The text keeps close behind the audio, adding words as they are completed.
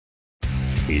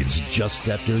It's just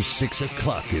after 6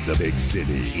 o'clock in the big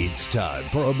city. It's time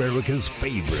for America's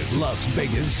favorite Las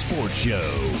Vegas sports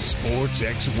show,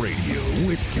 Sportsxradio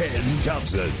with Ken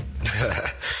Thompson.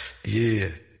 Yeah,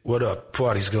 what up?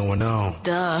 Party's going on.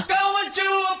 Duh. Going to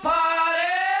a party.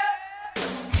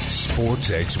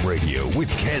 Sportsxradio with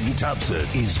Ken Thompson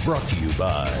is brought to you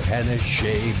by Hannah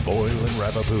Shea, Boyle, and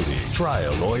Ravaputi.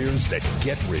 Trial lawyers that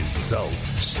get results.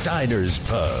 Steiners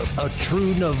Pub, a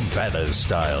true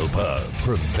Nevada-style pub.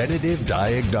 Preventative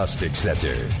Diagnostic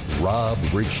Center. Rob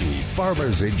Ritchie,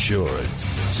 Farmers Insurance.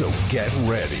 So get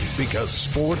ready because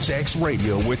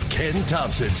Sportsxradio with Ken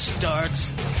Thompson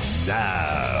starts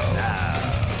now.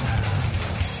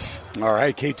 All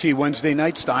right, KT Wednesday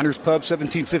night, Steiners Pub,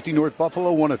 1750 North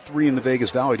Buffalo, one of three in the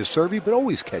Vegas Valley to serve you, but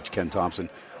always catch Ken Thompson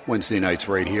Wednesday nights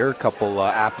right here. A couple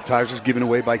appetizers given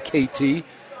away by KT. You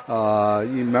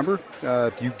remember,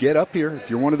 if you get up here, if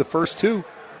you're one of the first two,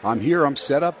 I'm here. I'm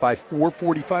set up by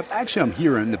 4:45. Actually, I'm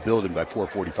here in the building by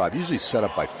 4:45. Usually set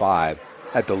up by 5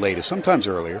 at the latest, sometimes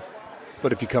earlier.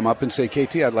 But if you come up and say,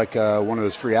 KT, I'd like one of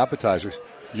those free appetizers,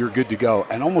 you're good to go.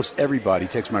 And almost everybody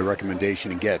takes my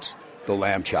recommendation and gets the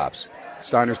lamb chops.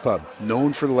 Steiners Pub,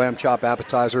 known for the lamb chop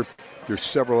appetizer. There's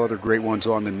several other great ones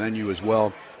on the menu as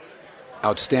well.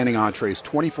 Outstanding entrees,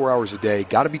 24 hours a day.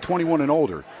 Got to be 21 and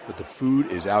older, but the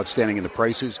food is outstanding and the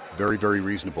prices very, very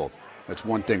reasonable. That's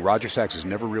one thing. Roger Sachs has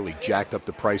never really jacked up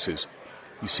the prices.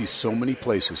 You see so many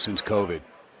places since COVID.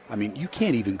 I mean, you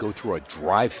can't even go through a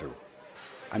drive-thru.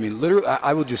 I mean, literally,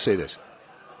 I will just say this.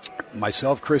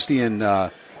 Myself, Christy, and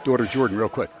daughter Jordan, real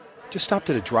quick, just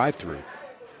stopped at a drive-thru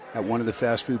at one of the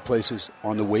fast food places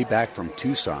on the way back from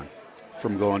Tucson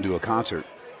from going to a concert.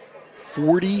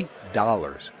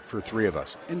 $40 for three of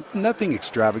us. And nothing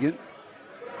extravagant.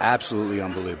 Absolutely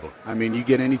unbelievable. I mean, you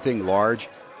get anything large.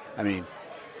 I mean,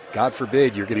 God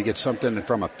forbid you're going to get something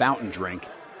from a fountain drink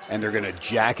and they're going to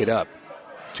jack it up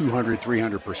 200,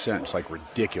 300%. It's like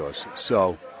ridiculous.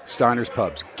 So Steiners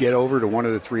Pubs, get over to one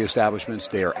of the three establishments.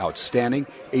 They are outstanding.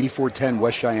 8410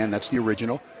 West Cheyenne, that's the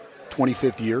original.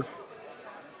 25th year.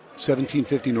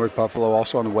 1750 North Buffalo,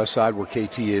 also on the west side where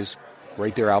KT is,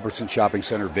 right there, Albertson Shopping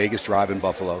Center, Vegas Drive in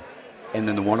Buffalo. And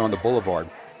then the one on the boulevard,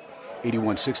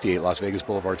 8168 Las Vegas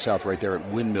Boulevard South, right there at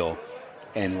Windmill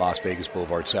and Las Vegas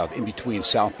Boulevard South, in between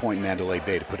South Point and Mandalay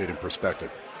Bay, to put it in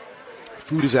perspective.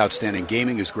 Food is outstanding.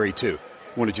 Gaming is great, too.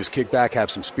 Want to just kick back,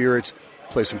 have some spirits,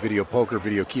 play some video poker,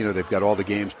 video keno. They've got all the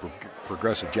games,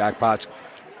 progressive jackpots.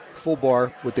 Full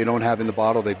bar, what they don't have in the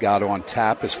bottle, they've got on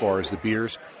tap as far as the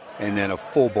beers. And then a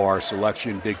full bar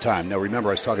selection, big time. Now, remember,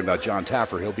 I was talking about John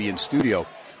Taffer. He'll be in studio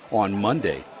on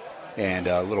Monday. And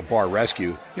a little bar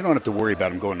rescue. You don't have to worry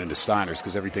about him going into Steiners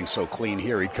because everything's so clean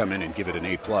here. He'd come in and give it an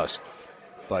A+.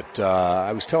 But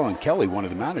I was telling Kelly, one of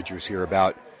the managers here,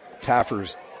 about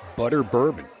Taffer's butter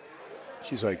bourbon.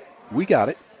 She's like, we got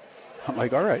it. I'm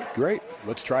like, all right, great.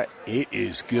 Let's try it. It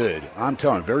is good. I'm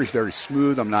telling you, very, very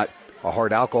smooth. I'm not a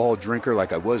hard alcohol drinker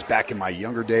like I was back in my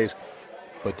younger days.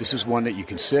 But this is one that you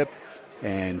can sip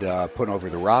and put over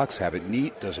the rocks, have it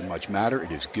neat. Doesn't much matter.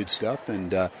 It is good stuff.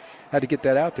 And had to get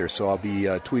that out there. So I'll be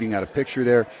tweeting out a picture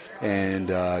there and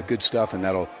good stuff. And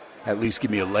that'll at least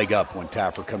give me a leg up when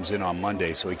Taffer comes in on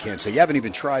Monday. So he can't say, you haven't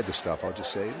even tried the stuff. I'll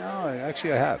just say, no,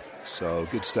 actually I have. So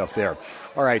good stuff there.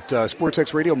 All right,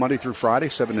 Sportsxradio, Monday through Friday,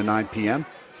 7 to 9 p.m.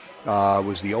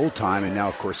 Was the old time. And now,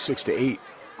 of course, 6 to 8.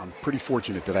 I'm pretty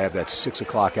fortunate that I have that 6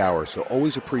 o'clock hour, so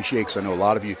always appreciate, because I know a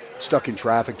lot of you stuck in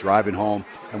traffic, driving home,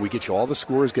 and we get you all the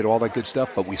scores, get all that good stuff,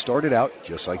 but we started out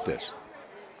just like this.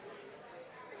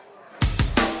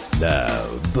 Now,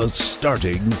 the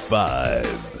starting five.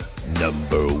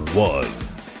 Number one.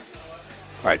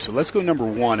 All right, so let's go number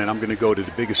one, and I'm going to go to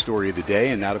the biggest story of the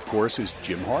day, and that, of course, is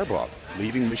Jim Harbaugh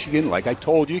leaving Michigan. Like I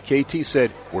told you, KT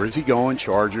said, where's he going?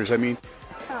 Chargers. I mean,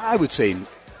 I would say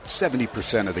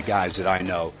 70% of the guys that I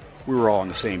know, we were all on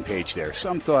the same page there.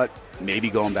 Some thought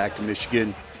maybe going back to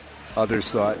Michigan.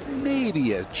 Others thought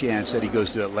maybe a chance that he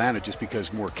goes to Atlanta just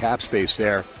because more cap space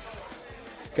there.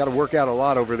 Got to work out a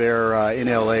lot over there in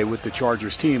L.A. with the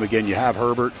Chargers team. Again, you have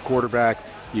Herbert, quarterback.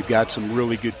 You've got some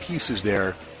really good pieces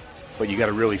there, but you got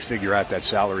to really figure out that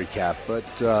salary cap. But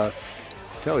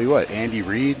tell you what, Andy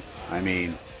Reid, I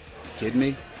mean, kidding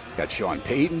me? Got Sean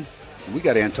Payton. We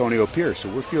got Antonio Pierce, so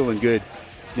we're feeling good.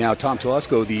 Now, Tom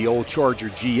Telesco, the old Charger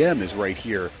GM, is right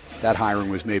here. That hiring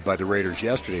was made by the Raiders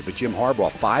yesterday. But Jim Harbaugh,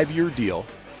 5-year deal,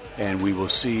 and we will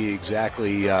see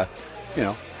exactly,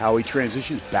 how he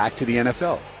transitions back to the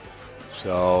NFL.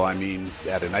 So, I mean,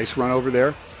 had a nice run over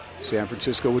there. San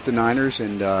Francisco with the Niners,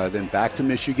 and then back to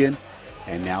Michigan.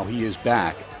 And now he is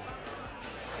back.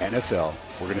 NFL.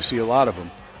 We're going to see a lot of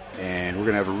them. And we're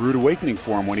going to have a rude awakening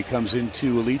for him when he comes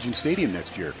into Allegiant Stadium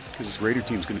next year, because this Raider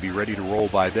team's going to be ready to roll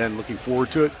by then. Looking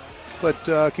forward to it.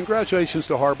 But congratulations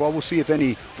to Harbaugh. We'll see if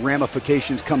any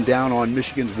ramifications come down on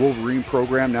Michigan's Wolverine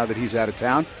program now that he's out of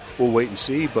town. We'll wait and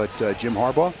see. But Jim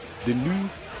Harbaugh, the new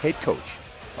head coach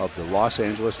of the Los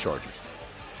Angeles Chargers.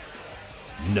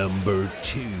 Number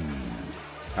 2.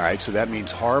 All right, so that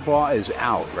means Harbaugh is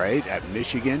out, right, at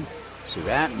Michigan. So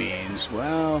that means,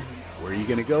 well, where are you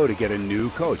going to go to get a new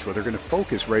coach? Well, they're going to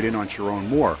focus right in on Sharon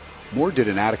Moore. Moore did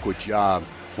an adequate job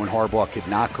when Harbaugh could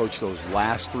not coach those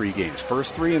last 3 games,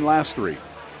 first 3 and last 3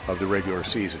 of the regular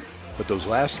season. But those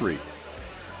last 3,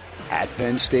 at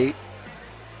Penn State,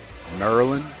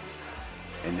 Maryland,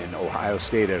 and then Ohio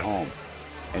State at home.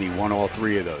 And he won all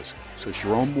 3 of those. So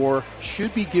Sharon Moore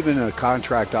should be given a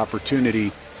contract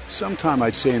opportunity sometime,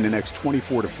 I'd say, in the next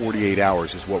 24 to 48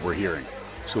 hours is what we're hearing.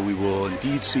 So we will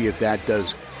indeed see if that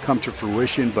does come to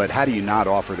fruition. But how do you not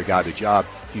offer the guy the job?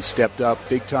 He stepped up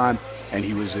big time, and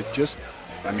he was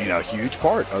a huge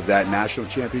part of that national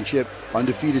championship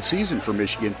undefeated season for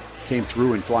Michigan. Came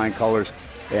through in flying colors,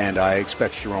 and I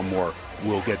expect Sharon Moore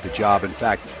will get the job. In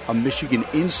fact, a Michigan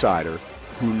insider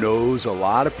who knows a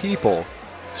lot of people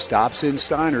stops in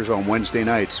Steiners on Wednesday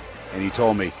nights, and he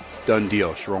told me, done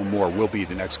deal, Sharon Moore will be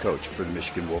the next coach for the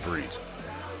Michigan Wolverines.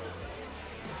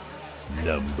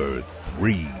 Number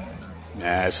 3.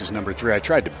 This is number 3. I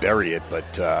tried to bury it,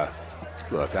 but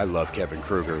look, I love Kevin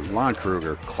Kruger. Lon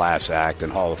Kruger, class act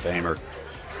and Hall of Famer.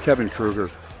 Kevin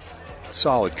Kruger,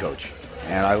 solid coach.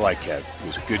 And I like Kev. He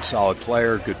was a good, solid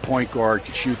player, good point guard,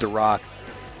 could shoot the rock.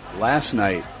 Last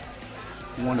night,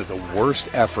 one of the worst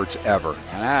efforts ever.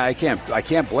 And I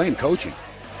can't blame coaching.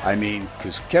 I mean,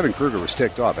 because Kevin Kruger was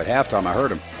ticked off. At halftime, I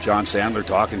heard him, John Sandler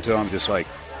talking to him, just like,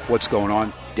 what's going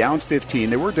on? Down 15.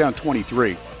 They were down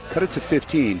 23. Cut it to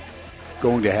 15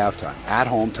 going to halftime. At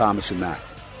home, Thomas and Mack.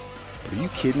 But are you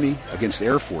kidding me? Against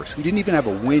Air Force, who didn't even have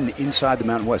a win inside the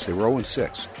Mountain West. They were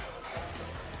 0-6.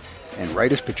 And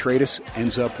Rightus Petratus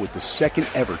ends up with the second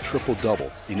ever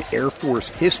triple-double in Air Force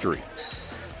history.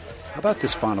 How about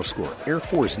this final score? Air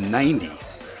Force 90,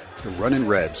 the Runnin'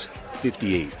 Rebs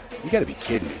 58. You got to be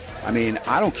kidding me. I mean,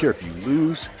 I don't care if you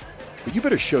lose, but you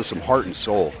better show some heart and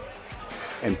soul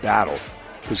and battle,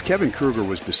 because Kevin Kruger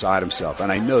was beside himself.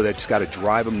 And I know that's got to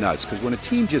drive him nuts, because when a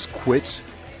team just quits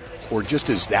or just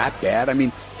is that bad, I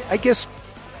mean, I guess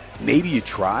maybe you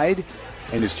tried,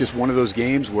 and it's just one of those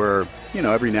games where, you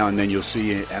know, every now and then you'll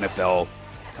see NFL,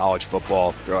 college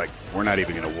football, they're like, we're not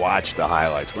even going to watch the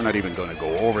highlights. We're not even going to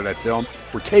go over that film.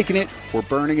 We're taking it. We're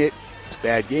burning it. It's a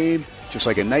bad game, just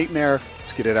like a nightmare.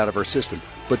 Let's get it out of our system.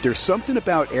 But there's something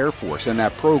about Air Force and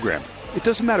that program. It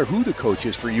doesn't matter who the coach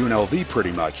is for UNLV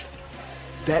pretty much.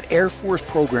 That Air Force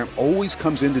program always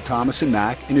comes into Thomas and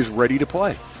Mack and is ready to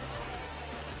play.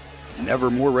 Never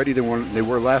more ready than they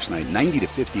were last night.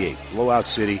 90-58, blowout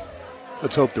city.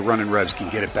 Let's hope the Runnin' Rebs can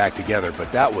get it back together.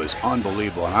 But that was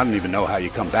unbelievable, and I don't even know how you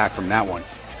come back from that one,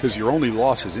 because your only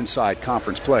losses inside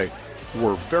conference play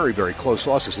were very, very close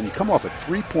losses, and you come off a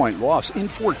 3-point loss in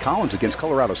Fort Collins against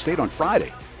Colorado State on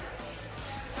Friday.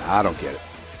 I don't get it.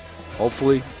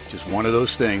 Hopefully, just one of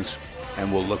those things,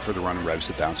 and we'll look for the Runnin' Rebs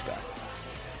to bounce back.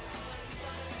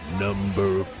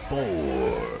 Number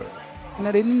 4. And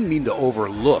I didn't mean to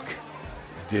overlook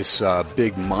this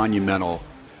big monumental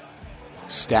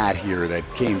stat here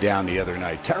that came down the other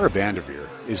night. Tara Vanderveer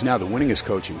is now the winningest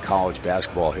coach in college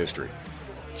basketball history.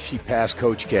 She passed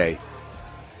Coach K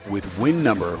with win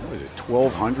number,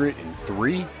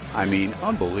 1,203? I mean,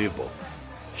 unbelievable.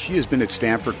 She has been at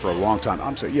Stanford for a long time.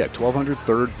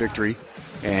 1,203rd victory.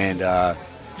 And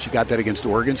she got that against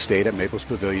Oregon State at Maples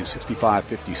Pavilion,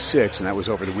 65-56, and that was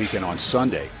over the weekend on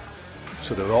Sunday.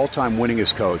 So the all-time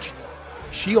winningest coach.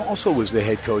 She also was the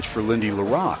head coach for Lindy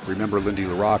LaRock. Remember Lindy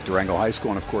LaRock, Durango High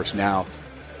School, and of course now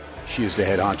she is the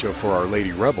head honcho for Our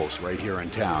Lady Rebels right here in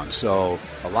town. So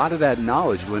a lot of that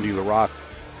knowledge Lindy LaRock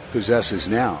possesses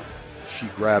now, she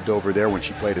grabbed over there when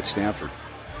she played at Stanford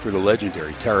for the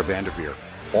legendary Tara Vanderveer,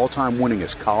 all-time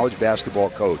winningest college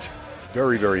basketball coach.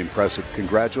 Very, very impressive.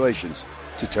 Congratulations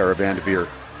to Tara Vanderveer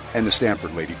and the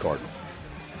Stanford Lady Cardinal.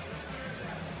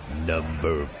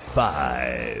 Number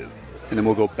 5. And then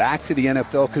we'll go back to the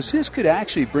NFL, because this could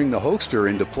actually bring the Hoekster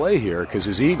into play here, because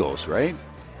his Eagles, right?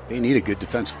 They need a good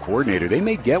defensive coordinator. They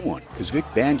may get one, because Vic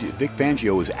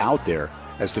Fangio is out there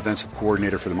as defensive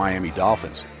coordinator for the Miami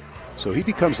Dolphins. So he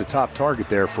becomes the top target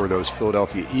there for those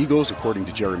Philadelphia Eagles, according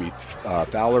to Jeremy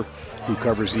Fowler, who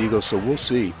covers the Eagles. So we'll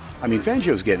see. I mean,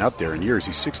 Fangio's getting up there in years.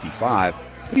 He's 65,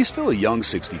 but he's still a young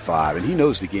 65, and he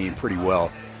knows the game pretty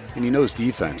well, and he knows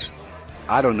defense.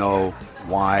 I don't know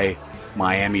why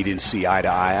Miami didn't see eye to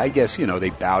eye. I guess, they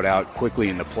bowed out quickly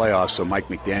in the playoffs, so Mike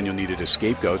McDaniel needed a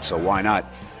scapegoat, so why not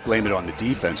blame it on the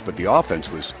defense? But the offense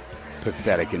was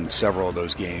pathetic in several of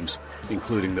those games,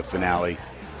 including the finale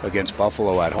against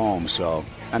Buffalo at home. So,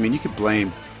 you could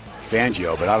blame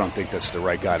Fangio, but I don't think that's the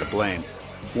right guy to blame.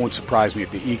 Won't surprise me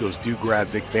if the Eagles do grab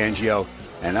Vic Fangio,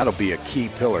 and that'll be a key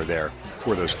pillar there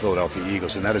for those Philadelphia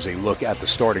Eagles. And that is a look at the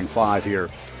starting five here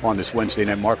on this Wednesday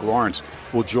night. Mark Lawrence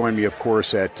will join me, of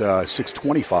course, at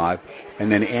 6:25.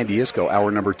 And then Andy Isco,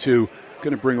 hour number 2,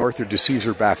 going to bring Arthur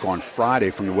DeCesar back on Friday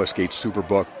from the Westgate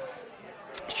Superbook.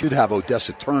 Should have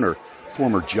Odessa Turner,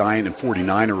 former Giant and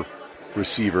 49er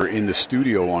receiver, in the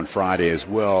studio on Friday as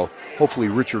well. Hopefully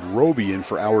Richard Roby in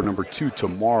for hour number 2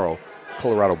 tomorrow.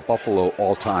 Colorado Buffalo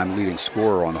all-time leading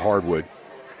scorer on the hardwood.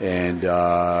 And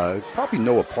probably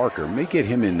Noah Parker. May get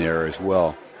him in there as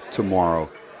well tomorrow,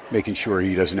 making sure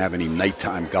he doesn't have any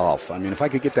nighttime golf. If I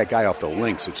could get that guy off the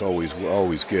links, it's always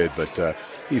good. But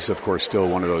he's, of course, still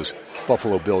one of those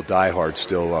Buffalo Bill diehards,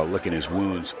 still licking his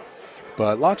wounds.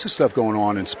 But lots of stuff going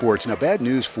on in sports. Now, bad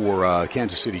news for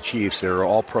Kansas City Chiefs. Their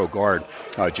all-pro guard,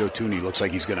 Joe Thuney, looks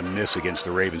like he's going to miss against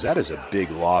the Ravens. That is a big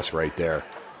loss right there.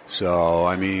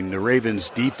 So, the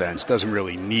Ravens' defense doesn't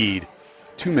really need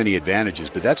too many advantages,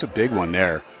 but that's a big one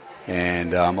there.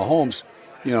 And Mahomes,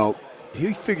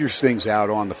 he figures things out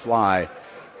on the fly,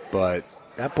 but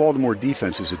that Baltimore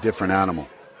defense is a different animal.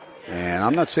 And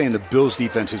I'm not saying the Bills'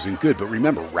 defense isn't good, but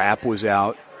remember, Rapp was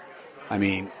out.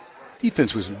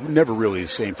 Defense was never really the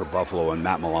same for Buffalo, and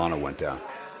Matt Milano went down.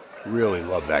 Really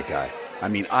love that guy.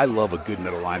 I love a good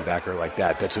middle linebacker like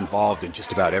that that's involved in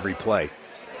just about every play.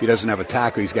 If he doesn't have a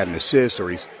tackle, he's got an assist, or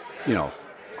he's,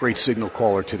 great signal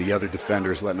caller to the other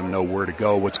defenders, letting them know where to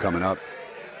go, what's coming up.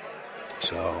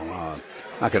 So,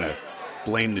 not going to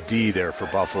blame the D there for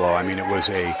Buffalo. It was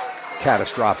a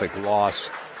catastrophic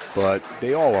loss, but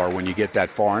they all are when you get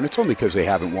that far, and it's only because they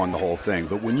haven't won the whole thing.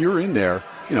 But when you're in there,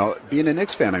 being a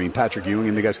Knicks fan, Patrick Ewing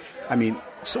and the guys,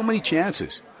 so many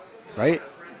chances, right?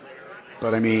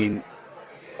 But,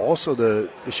 also the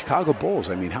Chicago Bulls,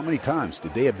 how many times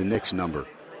did they have the Knicks number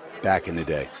back in the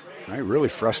day? Right? Really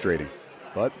frustrating.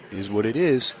 But it is what it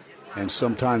is, and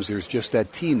sometimes there's just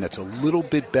that team that's a little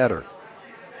bit better.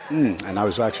 And I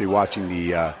was actually watching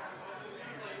the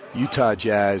Utah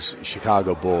Jazz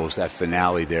Chicago Bulls, that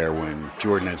finale there when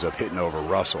Jordan ends up hitting over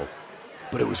Russell.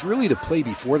 But it was really the play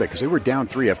before that, because they were down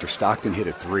 3 after Stockton hit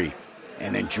a 3.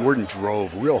 And then Jordan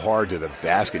drove real hard to the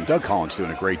basket. And Doug Collins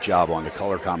doing a great job on the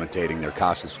color commentating there.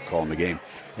 Costas calling the game.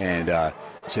 And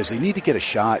says they need to get a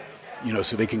shot,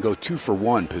 so they can go 2 for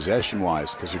 1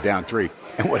 possession-wise because they're down 3.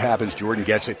 And what happens, Jordan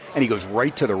gets it, and he goes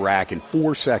right to the rack in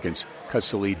 4 seconds, cuts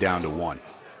the lead down to 1.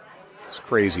 It's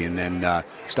crazy. And then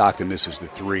Stockton misses the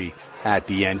 3 at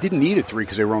the end. Didn't need a 3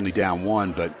 because they were only down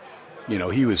 1, but,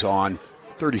 he was on,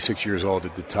 36 years old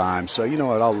at the time. So, you know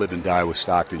what, I'll live and die with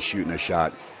Stockton shooting a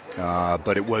shot.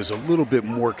 But it was a little bit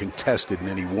more contested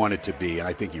than he wanted to be, and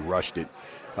I think he rushed it.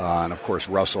 And, of course,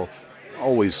 Russell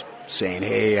always saying,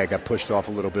 hey, I got pushed off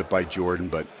a little bit by Jordan,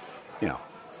 but,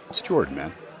 it's Jordan,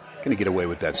 man. Going to get away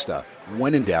with that stuff.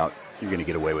 When in doubt, you're going to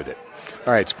get away with it.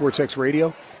 All right, Sportsx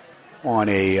Radio on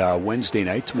a Wednesday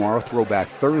night. Tomorrow, Throwback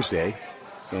Thursday.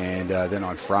 And then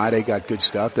on Friday, got good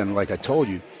stuff. Then, like I told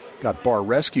you, got Bar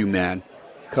Rescue Man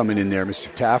coming in there.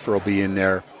 Mr. Taffer will be in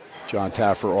there, John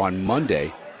Taffer, on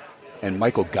Monday. And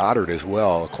Michael Goddard as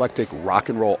well, eclectic rock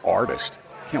and roll artist.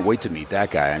 Can't wait to meet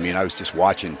that guy. I was just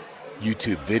watching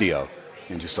YouTube video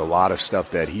and just a lot of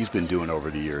stuff that he's been doing over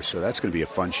the years. So that's going to be a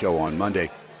fun show on Monday.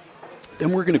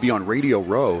 Then we're going to be on Radio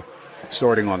Row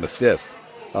starting on the 5th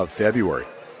of February.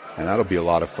 And that'll be a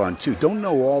lot of fun, too. Don't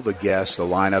know all the guests, the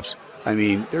lineups.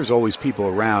 There's always people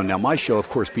around. Now, my show, of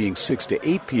course, being 6 to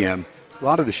 8 p.m., a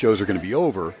lot of the shows are going to be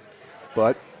over.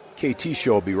 But KT's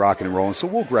show will be rocking and rolling, so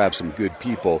we'll grab some good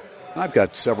people. And I've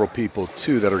got several people,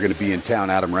 too, that are going to be in town,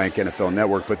 Adam Rank, NFL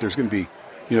Network. But there's going to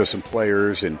be, some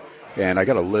players, and I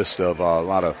got a list of a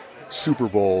lot of Super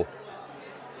Bowl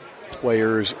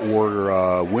players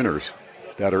or winners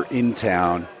that are in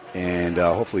town, and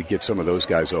hopefully get some of those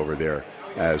guys over there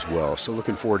as well. So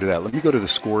looking forward to that. Let me go to the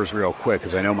scores real quick,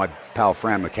 because I know my pal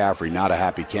Fran McCaffrey, not a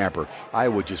happy camper.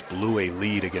 Iowa just blew a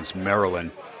lead against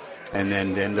Maryland and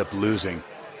then ended up losing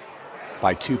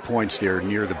by 2 points there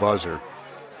near the buzzer.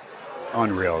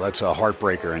 Unreal. That's a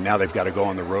heartbreaker, and now they've got to go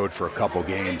on the road for a couple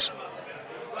games.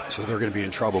 So they're going to be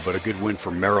in trouble, but a good win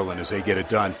for Maryland as they get it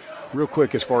done. Real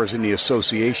quick, as far as in the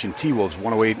association, T-Wolves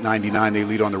 108-99. They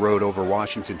lead on the road over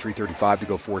Washington, 3:35 to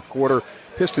go fourth quarter.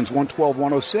 Pistons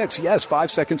 112-106. Yes,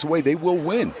 5 seconds away. They will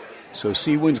win. So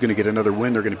Seawind's going to get another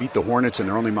win. They're going to beat the Hornets, and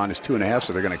they're only -2.5,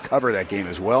 so they're going to cover that game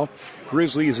as well.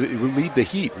 Grizzlies lead the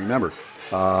Heat. Remember,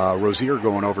 Rozier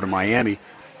going over to Miami.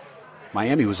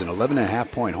 Miami was an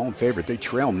 11.5-point home favorite. They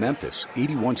trail Memphis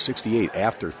 81-68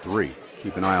 after 3.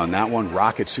 Keep an eye on that one.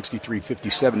 Rockets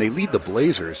 63-57. They lead the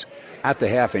Blazers at the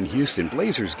half in Houston.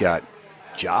 Blazers got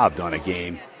jobbed on a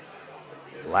game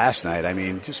last night. I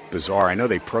mean, just bizarre. I know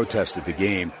they protested the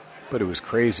game, but it was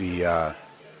crazy. I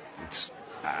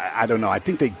don't know. I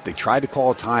think they tried to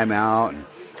call a timeout,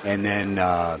 and then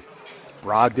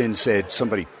Brogdon said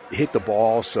somebody hit the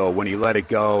ball, so when he let it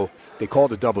go, they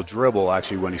called a double dribble,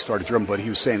 actually, when he started dribbling, but he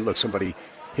was saying, look, somebody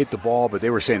hit the ball, but they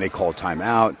were saying they called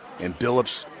timeout, and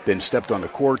Billups then stepped on the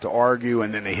court to argue,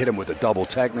 and then they hit him with a double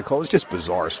technical. It's just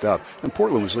bizarre stuff. And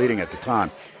Portland was leading at the time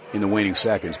in the waning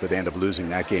seconds, but they ended up losing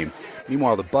that game.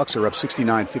 Meanwhile, the Bucks are up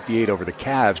 69-58 over the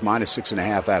Cavs,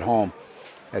 -6.5 at home.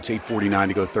 That's 8:49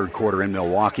 to go third quarter in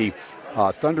Milwaukee.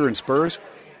 Thunder and Spurs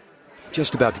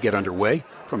just about to get underway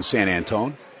from San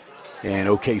Antonio. And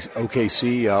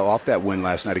OKC off that win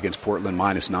last night against Portland,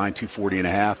 -9,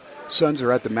 240.5. Suns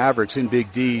are at the Mavericks in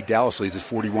Big D. Dallas leads at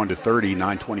 41-30,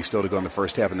 9:20 still to go in the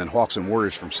first half. And then Hawks and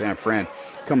Warriors from San Fran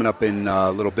coming up in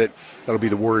a little bit. That'll be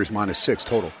the Warriors -6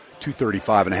 total,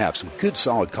 235.5. Some good,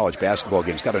 solid college basketball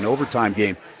games. Got an overtime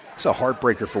game. It's a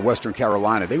heartbreaker for Western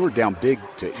Carolina. They were down big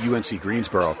to UNC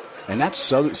Greensboro. And that's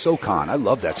SoCon. I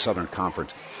love that Southern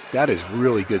Conference. That is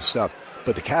really good stuff.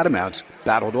 But the Catamounts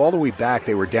battled all the way back.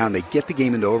 They were down. They get the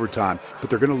game into overtime, but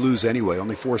they're going to lose anyway.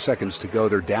 Only 4 seconds to go.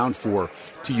 They're down 4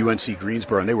 to UNC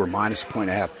Greensboro, and they were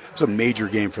 -1.5. It's a major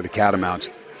game for the Catamounts.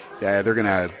 They're going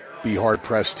to be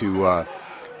hard-pressed to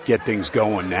get things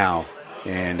going now.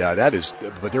 And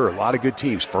but there are a lot of good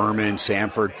teams. Furman,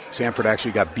 Samford. Samford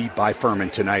actually got beat by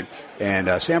Furman tonight, and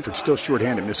Samford's still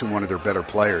shorthanded, missing one of their better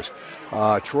players.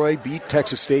 Troy beat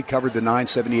Texas State, covered the 9,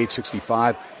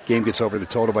 78-65. Game gets over the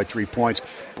total by 3 points.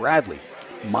 Bradley,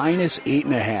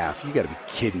 -8.5. You got to be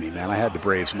kidding me, man. I had the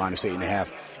Braves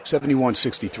 -8.5.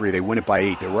 71-63. They win it by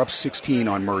 8. They were up 16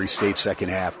 on Murray State second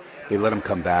half. They let them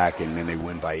come back, and then they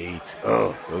win by 8.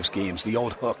 Oh, those games. The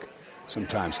old hook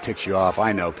sometimes ticks you off.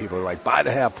 I know people are like, buy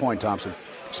the half point, Thompson.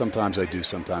 Sometimes I do,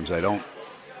 sometimes I don't.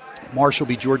 Marshall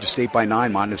beat Georgia State by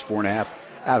 9, -4.5.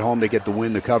 At home, they get the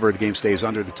win, the cover. The game stays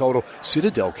under the total.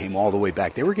 Citadel came all the way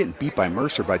back. They were getting beat by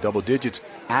Mercer by double digits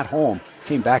at home.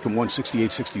 Came back and won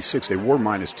 68-66. They were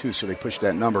 -2, so they pushed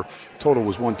that number. Total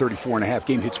was 134.5.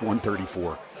 Game hits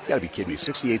 134. You got to be kidding me.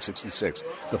 68-66,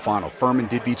 the final. Furman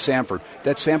did beat Samford.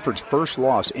 That's Samford's first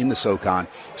loss in the SoCon.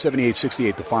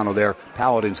 78-68, the final there.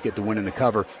 Paladins get the win in the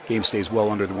cover. Game stays well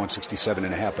under the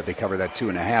 167.5, but they cover that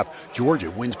 2.5.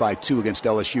 Georgia wins by 2 against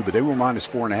LSU, but they were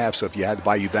 -4.5, so if you had the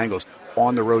Bayou Bengals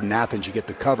on the road in Athens, you get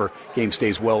the cover. Game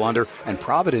stays well under. And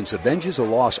Providence avenges a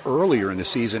loss earlier in the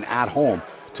season at home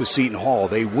to Seton Hall.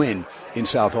 They win in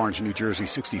South Orange, New Jersey,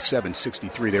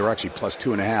 67-63. They were actually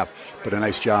 +2.5, but a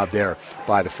nice job there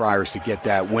by the Friars to get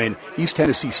that win. East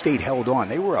Tennessee State held on.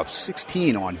 They were up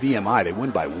 16 on VMI. They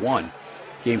win by 1.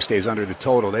 Game stays under the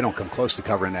total. They don't come close to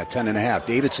covering that 10.5.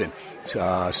 Davidson,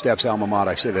 Steph's alma mater,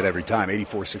 I say that every time,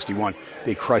 84-61.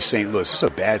 They crushed St. Louis. This is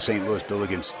a bad St. Louis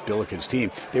Billikens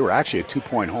team. They were actually a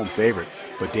 2-point home favorite,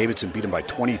 but Davidson beat them by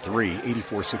 23,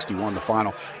 84-61 the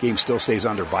final. Game still stays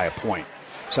under by a point.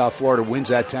 South Florida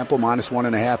wins at Temple,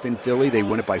 -1.5 in Philly. They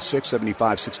win it by 6,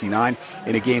 75-69,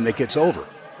 in a game that gets over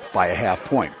by a half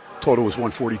point. Total was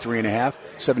 143.5,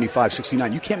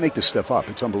 75-69. You can't make this stuff up.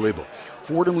 It's unbelievable.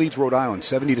 Fordham leads Rhode Island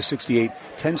 70-68.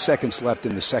 10 seconds left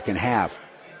in the second half.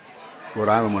 Rhode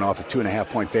Island went off a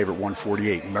 2.5-point favorite,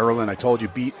 148. Maryland, I told you,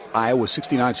 beat Iowa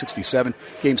 69-67.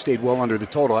 Game stayed well under the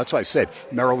total. That's why I said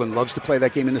Maryland loves to play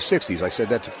that game in the 60s. I said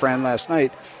that to Fran last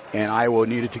night, and Iowa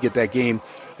needed to get that game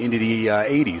into the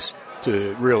 80s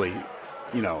to really,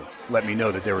 let me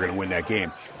know that they were going to win that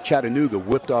game. Chattanooga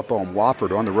whipped up on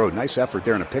Wofford on the road. Nice effort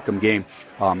there in a pick'em game.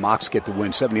 Mocs get the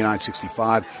win,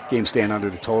 79-65. Game staying under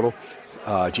the total.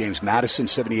 James Madison,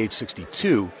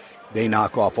 78-62. They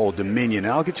knock off Old Dominion.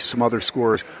 And I'll get you some other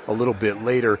scores a little bit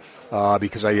later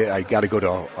because I got to go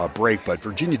to a break. But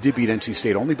Virginia did beat NC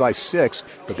State only by 6,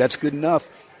 but that's good enough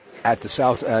at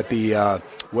the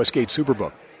Westgate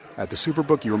Superbook. At the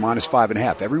Superbook, you were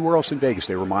 -5.5. Everywhere else in Vegas,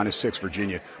 they were -6,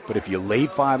 Virginia. But if you laid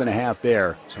 5.5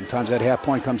 there, sometimes that half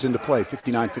point comes into play,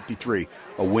 59-53.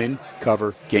 A win,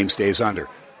 cover, game stays under.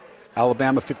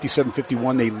 Alabama,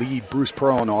 57-51. They lead Bruce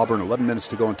Pearl and Auburn. 11 minutes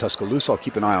to go in Tuscaloosa. I'll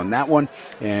keep an eye on that one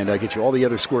and get you all the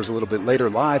other scores a little bit later.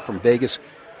 Live from Vegas,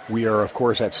 We are, of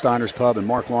course, at Steiners Pub, and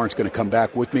Mark Lawrence going to come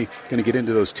back with me. Going to get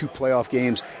into those 2 playoff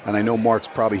games, and I know Mark's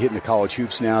probably hitting the college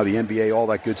hoops now, the NBA, all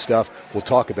that good stuff. We'll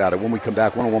talk about it when we come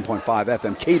back. 101.5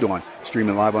 FM KDON,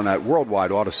 streaming live on that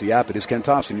worldwide Odyssey app. It is Ken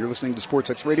Thompson. You're listening to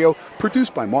SportsXradio,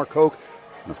 produced by Mark Hoke.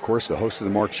 And, of course, the host of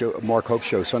the Mark Hoke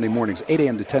Show, Sunday mornings, 8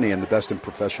 a.m. to 10 a.m., the best in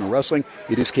professional wrestling.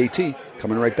 It is KT,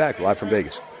 coming right back, live from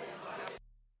Vegas.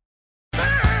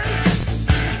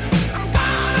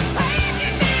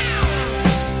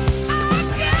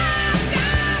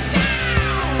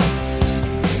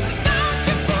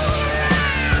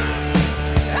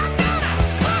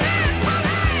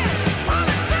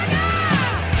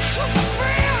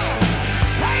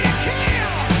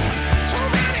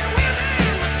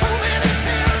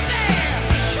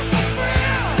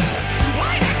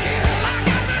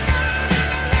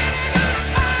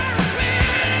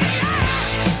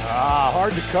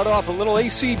 Cut off a little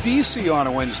AC/DC on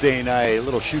a Wednesday night. A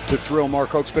little shoot to thrill. Mark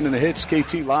Hoke spinning the hits.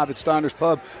 KT live at Steiners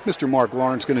Pub. Mr. Mark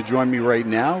Lawrence going to join me right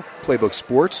now. Playbook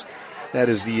Sports. That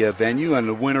is the venue, and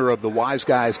the winner of the Wise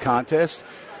Guys contest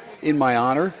in my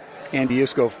honor. Andy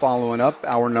Isco following up,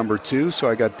 hour number 2. So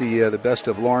I got the best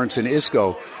of Lawrence and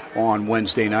Isco on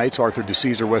Wednesday nights. Arthur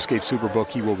DeCesar, Westgate Superbook.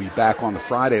 He will be back on the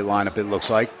Friday lineup, it looks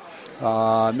like.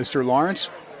 Mr. Lawrence,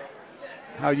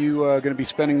 how are you going to be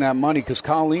spending that money? Because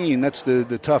Colleen, that's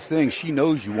the tough thing. She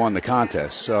knows you won the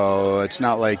contest. So it's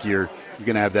not like you're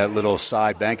going to have that little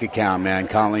side bank account, man.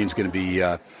 Colleen's going to be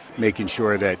making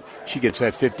sure that she gets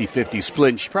that 50-50 split.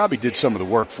 And she probably did some of the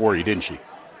work for you, didn't she?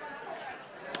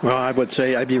 Well, I would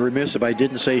say I'd be remiss if I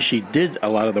didn't say she did a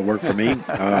lot of the work for me.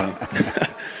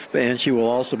 And she will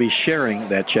also be sharing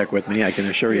that check with me. I can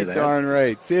assure you that. Darn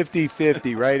right,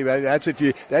 50-50, right? That's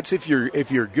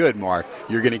if you're good, Mark.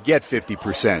 You're going to get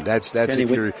 50%. That's Kenny,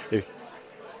 if you're.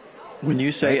 When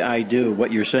you say I do,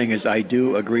 what you're saying is I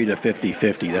do agree to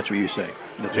 50-50. That's what you say.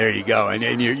 There you go.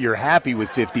 And you're happy with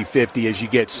 50-50 as you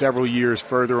get several years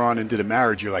further on into the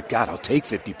marriage. You're like, God, I'll take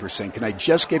 50%. Can I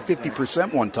just get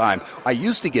 50% one time? I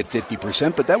used to get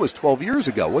 50%, but that was 12 years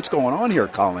ago. What's going on here,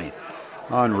 Colleen?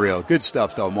 Unreal. Good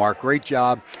stuff, though, Mark. Great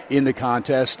job in the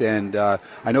contest. And I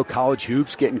know college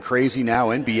hoops getting crazy now.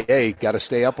 NBA, got to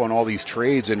stay up on all these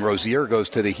trades. And Rozier goes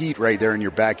to the Heat right there in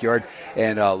your backyard.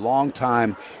 And a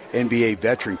longtime NBA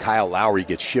veteran, Kyle Lowry,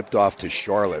 gets shipped off to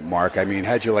Charlotte, Mark. I mean,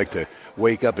 how'd you like to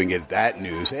wake up and get that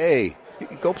news? Hey,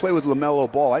 go play with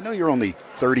LaMelo Ball. I know you're only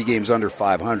 30 games under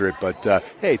 500, but,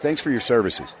 hey, thanks for your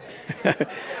services.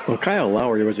 Well, Kyle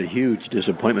Lowry was a huge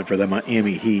disappointment for the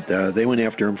Miami Heat. They went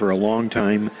after him for a long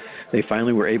time. They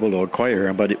finally were able to acquire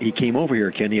him, but he came over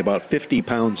here, Kenny, about 50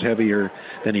 pounds heavier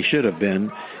than he should have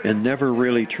been, and never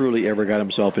really truly ever got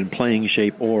himself in playing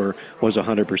shape or was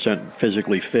 100%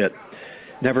 physically fit.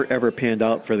 Never ever panned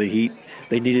out for the Heat.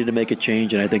 They needed to make a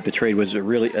change, and I think the trade was a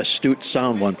really astute,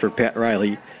 sound one for Pat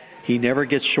Riley. He never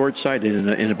gets short-sighted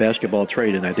in a basketball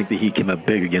trade, and I think the Heat came up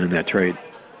big again in that trade.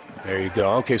 There you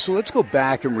go. Okay, so let's go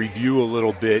back and review a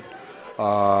little bit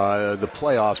the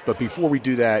playoffs. But before we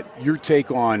do that, your take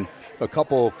on a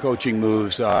couple coaching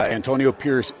moves. Antonio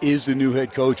Pierce is the new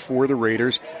head coach for the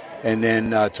Raiders. And then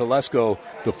Telesco,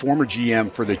 the former GM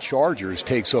for the Chargers,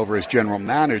 takes over as general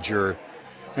manager.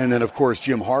 And then, of course,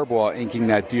 Jim Harbaugh inking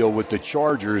that deal with the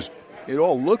Chargers. It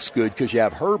all looks good because you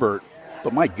have Herbert.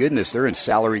 But, my goodness, they're in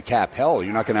salary cap hell.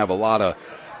 You're not going to have a lot of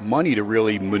money to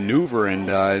really maneuver and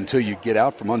until you get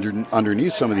out from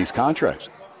underneath some of these contracts.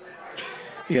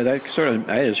 Yeah, that sort of,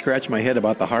 I had to scratch my head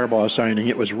about the Harbaugh signing.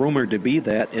 It was rumored to be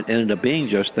that. It ended up being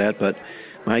just that, but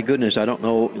my goodness, I don't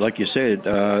know, like you said,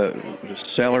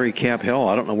 salary cap hell,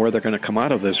 I don't know where they're going to come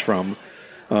out of this from.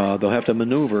 They'll have to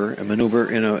maneuver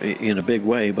in a big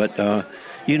way, but I'm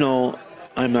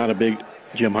not a big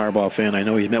Jim Harbaugh fan. I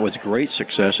know he's met with great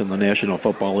success in the National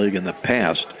Football League in the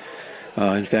past.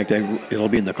 In fact, it'll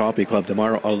be in the Coffee Club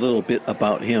tomorrow, a little bit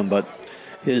about him, but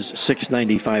his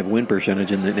 .695 win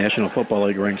percentage in the National Football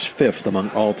League ranks 5th among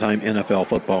all-time NFL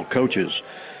football coaches.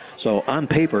 So on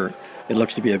paper, it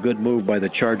looks to be a good move by the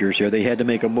Chargers here. They had to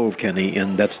make a move, Kenny,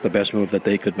 and that's the best move that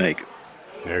they could make.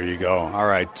 There you go. All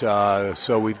right,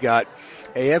 so we've got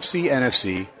AFC,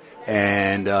 NFC,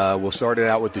 and we'll start it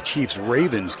out with the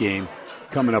Chiefs-Ravens game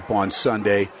coming up on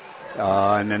Sunday.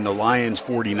 And then the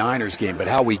Lions-49ers game. But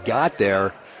how we got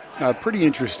there, pretty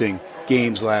interesting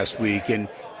games last week. And,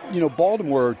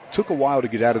 Baltimore took a while to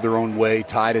get out of their own way,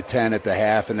 tied at 10 at the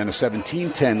half, and then a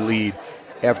 17-10 lead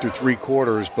after 3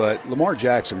 quarters. But Lamar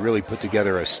Jackson really put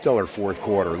together a stellar fourth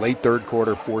quarter, late third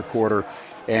quarter, fourth quarter,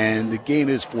 and the game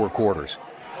is 4 quarters.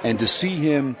 And to see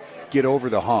him get over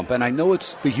the hump, and I know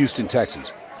it's the Houston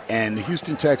Texans, And the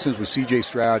Houston Texans with C.J.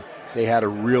 Stroud, they had a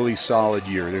really solid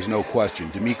year. There's no question.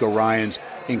 D'Amico Ryan's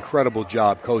incredible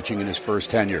job coaching in his first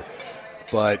tenure.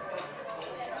 But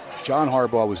John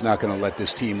Harbaugh was not going to let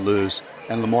this team lose.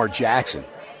 And Lamar Jackson,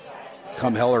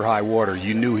 come hell or high water,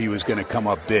 you knew he was going to come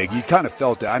up big. You kind of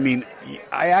felt it. I mean,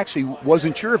 I actually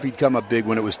wasn't sure if he'd come up big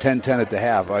when it was 10-10 at the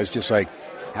half. I was just like,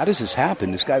 how does this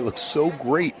happen? This guy looks so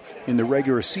great in the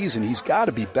regular season. He's got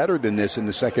to be better than this in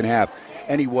the second half.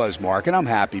 And he was, Mark, and I'm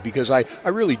happy because I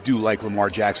really do like Lamar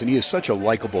Jackson. He is such a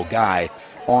likable guy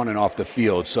on and off the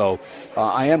field. So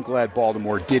I am glad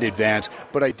Baltimore did advance,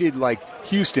 but I did like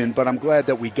Houston, but I'm glad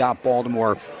that we got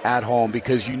Baltimore at home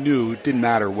because you knew it didn't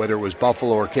matter whether it was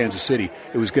Buffalo or Kansas City.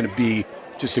 It was going to be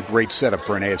just a great setup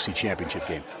for an AFC championship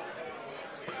game.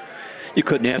 You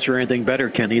couldn't ask for anything better,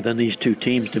 Kenny, than these two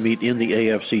teams to meet in the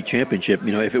AFC championship.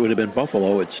 You know, if it would have been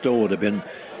Buffalo, it still would have been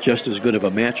just as good of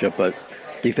a matchup, but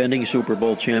defending Super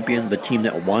Bowl champion, the team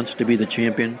that wants to be the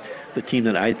champion, the team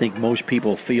that I think most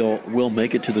people feel will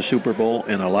make it to the Super Bowl,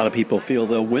 and a lot of people feel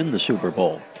they'll win the Super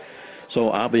Bowl.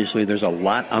 So obviously there's a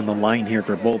lot on the line here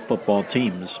for both football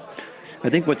teams. I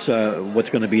think what's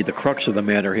going to be the crux of the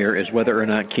matter here is whether or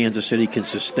not Kansas City can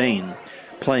sustain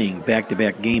playing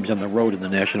back-to-back games on the road in the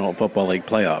National Football League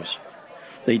playoffs.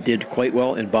 They did quite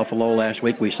well in Buffalo last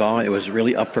week. We saw it was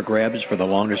really up for grabs for the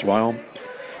longest while.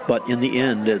 But in the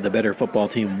end, the better football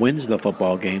team wins the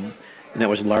football game, and that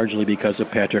was largely because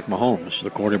of Patrick Mahomes, the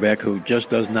quarterback who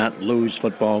just does not lose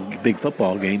big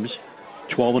football games.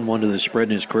 12-1 to the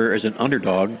spread in his career as an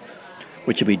underdog,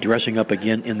 which he'll be dressing up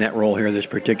again in that role here this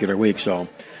particular week. So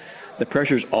the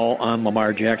pressure's all on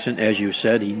Lamar Jackson. As you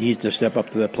said, he needs to step up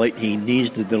to the plate. He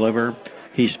needs to deliver.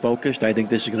 He's focused. I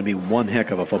think this is going to be one heck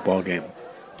of a football game.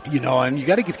 You know, and you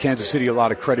got to give Kansas City a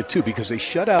lot of credit, too, because they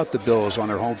shut out the Bills on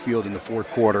their home field in the fourth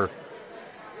quarter.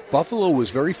 Buffalo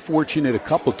was very fortunate a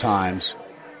couple times.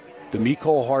 The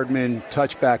Mecole Hardman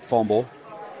touchback fumble.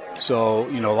 So,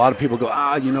 you know, a lot of people go,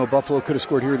 Buffalo could have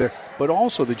scored here or there. But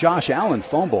also the Josh Allen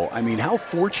fumble. I mean, how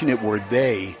fortunate were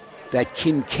they that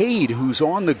Kincaid, who's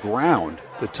on the ground,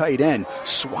 the tight end,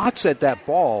 swats at that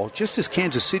ball just as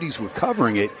Kansas City's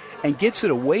recovering it and gets it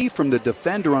away from the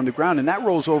defender on the ground, and that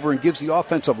rolls over and gives the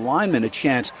offensive lineman a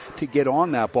chance to get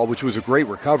on that ball, which was a great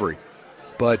recovery.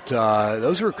 But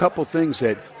those are a couple things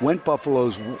that went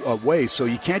Buffalo's way, so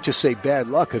you can't just say bad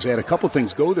luck because they had a couple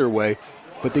things go their way,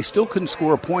 but they still couldn't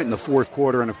score a point in the fourth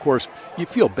quarter, and, of course, you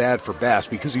feel bad for Bass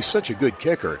because he's such a good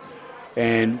kicker.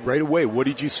 And right away, what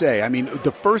did you say? I mean,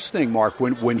 the first thing, Mark,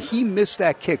 when he missed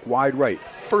that kick wide right,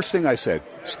 first thing I said,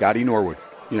 Scotty Norwood,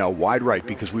 wide right,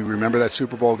 because we remember that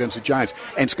Super Bowl against the Giants.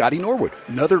 And Scotty Norwood,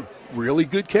 another really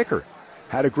good kicker,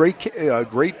 had a great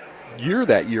year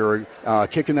that year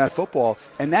kicking that football.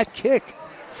 And that kick,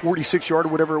 46-yard or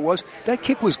whatever it was, that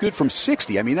kick was good from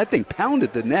 60. I mean, that thing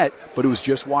pounded the net, but it was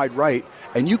just wide right.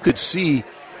 And you could see,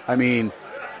 I mean,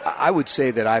 I would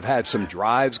say that I've had some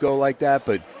drives go like that,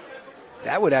 but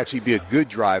that would actually be a good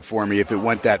drive for me if it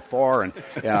went that far and,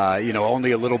 only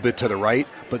a little bit to the right.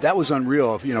 But that was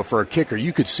unreal. For a kicker,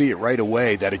 you could see it right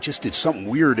away that it just did something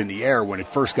weird in the air when it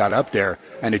first got up there,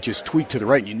 and it just tweaked to the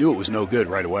right, and you knew it was no good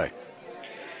right away.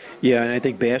 Yeah, and I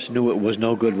think Bass knew it was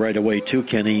no good right away, too,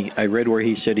 Kenny. I read where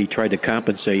he said he tried to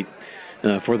compensate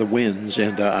for the wins,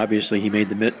 and obviously he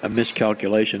made a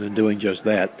miscalculation in doing just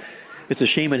that. It's a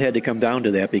shame it had to come down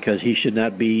to that because he should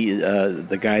not be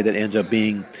the guy that ends up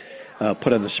being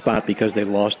put on the spot because they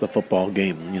lost the football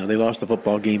game. They lost the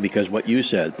football game because what you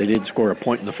said, they didn't score a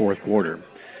point in the fourth quarter.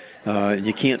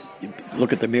 You can't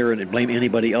look at the mirror and blame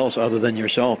anybody else other than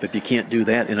yourself if you can't do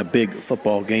that in a big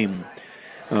football game.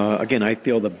 Again, I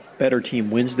feel the better team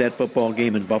wins that football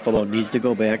game, and Buffalo needs to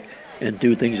go back and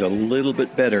do things a little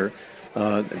bit better.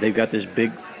 They've got this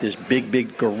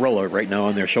big gorilla right now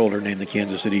on their shoulder named the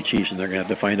Kansas City Chiefs, and they're going to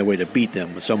have to find a way to beat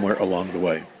them somewhere along the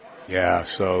way. Yeah,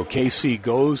 so KC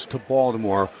goes to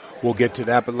Baltimore. We'll get to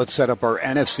that, but let's set up our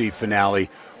NFC finale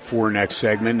for next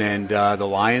segment. And the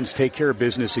Lions take care of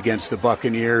business against the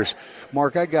Buccaneers.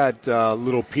 Mark, I got a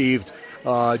little peeved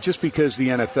just because the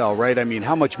NFL, right? I mean,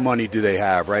 how much money do they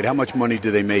have, right? How much money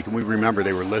do they make? And we remember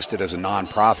they were listed as a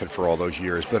nonprofit for all those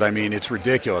years. But, I mean, it's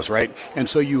ridiculous, right? And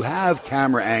so you have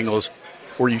camera angles,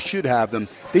 or you should have them.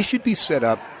 They should be set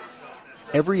up.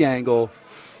 Every angle,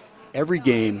 every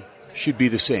game should be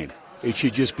the same. It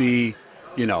should just be,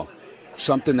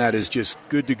 something that is just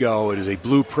good to go. It is a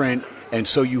blueprint, and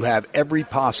so you have every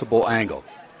possible angle.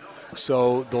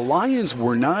 So the Lions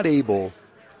were not able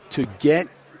to get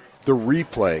the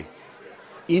replay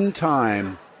in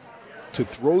time to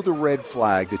throw the red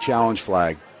flag, the challenge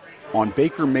flag, on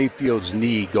Baker Mayfield's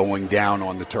knee going down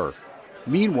on the turf.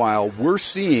 Meanwhile, we're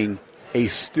seeing a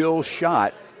still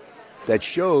shot that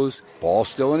shows ball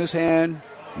still in his hand,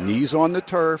 knees on the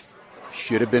turf,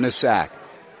 should have been a sack.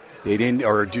 They didn't,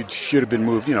 or it should have been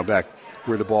moved, back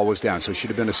where the ball was down. So it should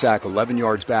have been a sack 11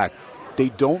 yards back. They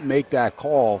don't make that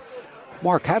call.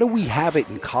 Mark, how do we have it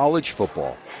in college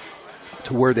football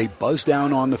to where they buzz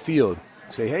down on the field,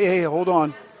 say, hey, hold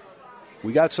on.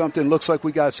 We got something. Looks like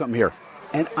we got something here.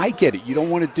 And I get it. You don't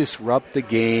want to disrupt the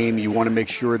game. You want to make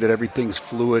sure that everything's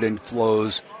fluid and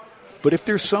flows. But if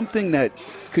there's something that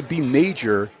could be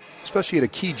major, especially at a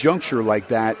key juncture like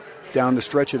that, down the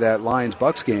stretch of that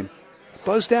Lions-Bucks game,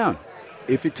 buzz down.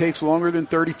 If it takes longer than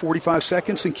 30, 45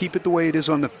 seconds, then keep it the way it is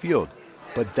on the field.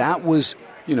 But that was,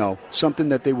 something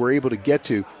that they were able to get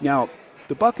to. Now,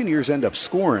 the Buccaneers end up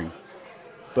scoring,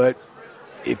 but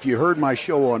if you heard my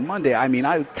show on Monday,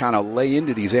 I kind of lay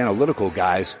into these analytical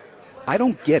guys. I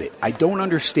don't get it. I don't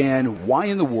understand why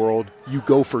in the world you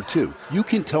go for 2. You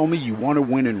can tell me you want to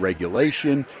win in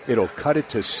regulation. It'll cut it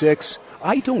to 6.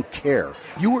 I don't care.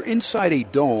 You were inside a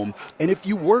dome, and if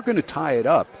you were going to tie it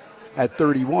up at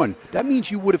 31, that means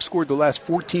you would have scored the last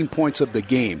 14 points of the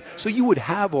game. So you would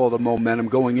have all the momentum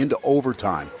going into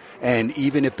overtime. And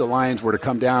even if the Lions were to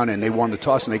come down and they won the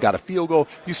toss and they got a field goal,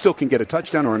 you still can get a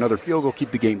touchdown or another field goal,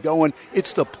 keep the game going.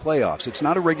 It's the playoffs. It's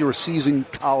not a regular season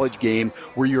college game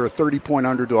where you're a 30-point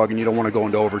underdog and you don't want to go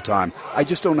into overtime. I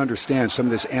just don't understand some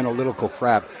of this analytical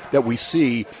crap that we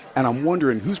see, and I'm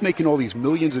wondering who's making all these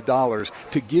millions of dollars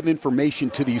to give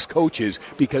information to these coaches,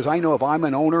 because I know if I'm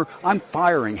an owner, I'm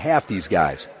firing half these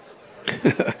guys.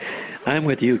 I'm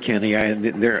with you, Kenny.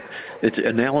 It's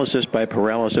analysis by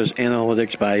paralysis,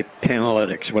 analytics by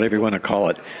panalytics, whatever you want to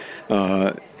call it.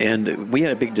 And we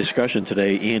had a big discussion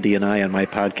today, Andy and I, on my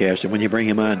podcast. And when you bring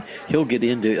him on, he'll get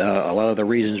into a lot of the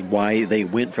reasons why they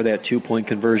went for that 2-point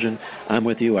conversion. I'm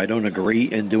with you. I don't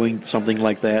agree in doing something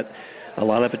like that. A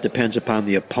lot of it depends upon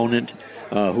the opponent,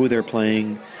 who they're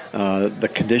playing, the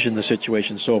condition, the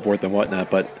situation, so forth and whatnot.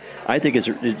 But I think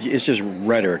it's just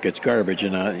rhetoric. It's garbage,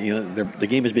 and the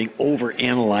game is being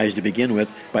overanalyzed to begin with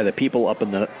by the people up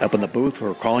in the booth who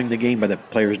are calling the game, by the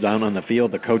players down on the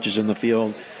field, the coaches in the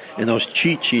field, and those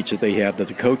cheat sheets that they have, that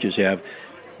the coaches have.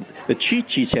 The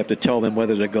cheat sheets have to tell them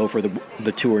whether to go for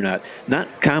the 2 or not.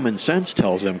 Not common sense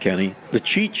tells them, Kenny. The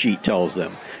cheat sheet tells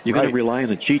them. You're going to rely on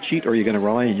the cheat sheet, or you're going to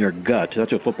rely on your gut.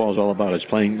 That's what football is all about, is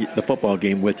playing the football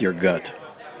game with your gut.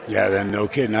 Yeah, then no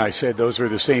kidding. I said those are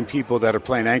the same people that are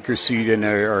playing anchor seat and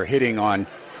are hitting on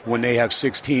when they have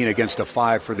 16 against a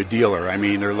 5 for the dealer.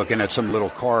 They're looking at some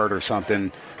little card or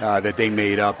something that they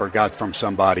made up or got from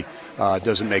somebody.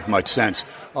 Doesn't make much sense.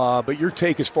 But your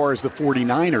take as far as the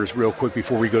 49ers, real quick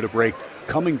before we go to break,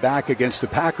 coming back against the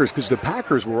Packers, because the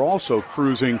Packers were also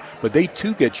cruising, but they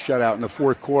too get shut out in the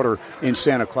fourth quarter in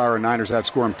Santa Clara. Niners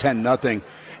outscore them 10-0.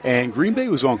 And Green Bay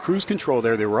was on cruise control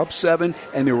there. They were up 7,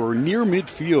 and they were near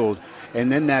midfield.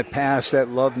 And then that pass that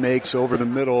Love makes over the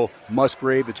middle,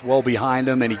 Musgrave, it's well behind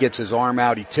him, and he gets his arm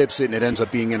out, he tips it, and it ends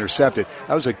up being intercepted.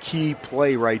 That was a key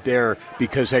play right there,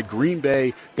 because had Green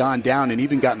Bay gone down and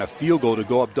even gotten a field goal to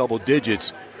go up double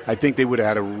digits, I think they would have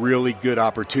had a really good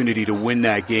opportunity to win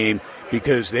that game,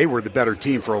 because they were the better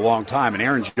team for a long time. And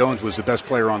Aaron Jones was the best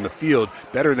player on the field,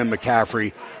 better than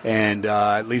McCaffrey, and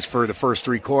at least for the first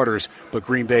 3 quarters. But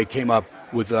Green Bay came up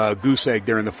with a goose egg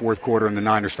there in the fourth quarter, and the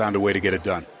Niners found a way to get it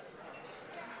done.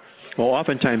 Well,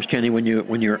 oftentimes, Kenny, when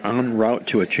you're en route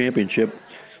to a championship,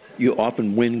 you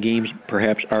often win games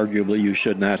perhaps arguably you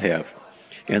should not have.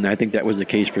 And I think that was the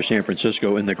case for San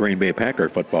Francisco in the Green Bay Packer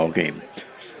football game.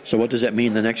 So what does that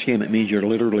mean the next game? It means you're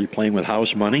literally playing with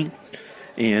house money.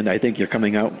 And I think you're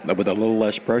coming out with a little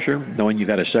less pressure, knowing you've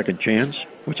got a second chance,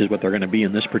 which is what they're going to be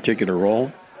in this particular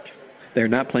role. They're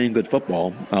not playing good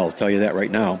football, I'll tell you that right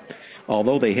now.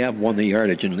 Although they have won the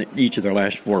yardage in each of their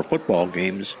last 4 football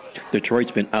games,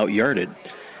 Detroit's been out-yarded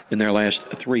in their last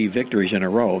 3 victories in a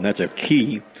row. And that's a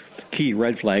key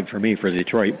red flag for me for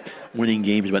Detroit, winning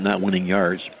games but not winning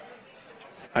yards.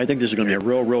 I think this is going to be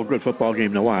a real good football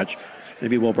game to watch.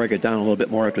 Maybe we'll break it down a little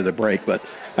bit more after the break, but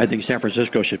I think San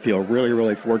Francisco should feel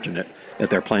really fortunate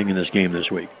that they're playing in this game this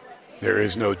week. There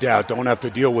is no doubt. Don't have to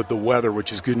deal with the weather,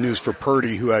 which is good news for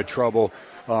Purdy, who had trouble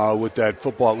with that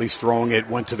football, at least throwing it,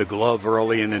 went to the glove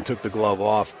early and then took the glove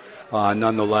off.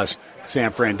 Nonetheless,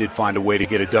 San Fran did find a way to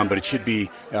get it done, but it should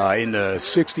be in the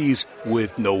 60s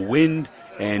with no wind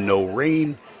and no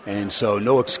rain, and so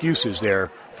no excuses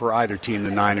there for either team, the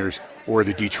Niners or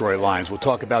the Detroit Lions. We'll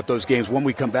talk about those games. When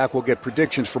we come back, we'll get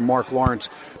predictions from Mark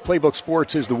Lawrence. Playbook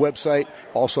Sports is the website.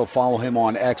 Also follow him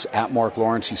on X at Mark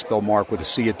Lawrence. He spelled Mark with a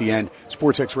C at the end.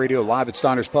 Sportsx Radio live at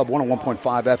Steiners Pub, 101.5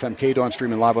 FM, KDON,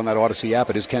 streaming live on that Odyssey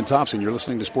app. It is Ken Thompson. You're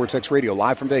listening to Sportsx Radio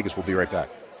live from Vegas. We'll be right back.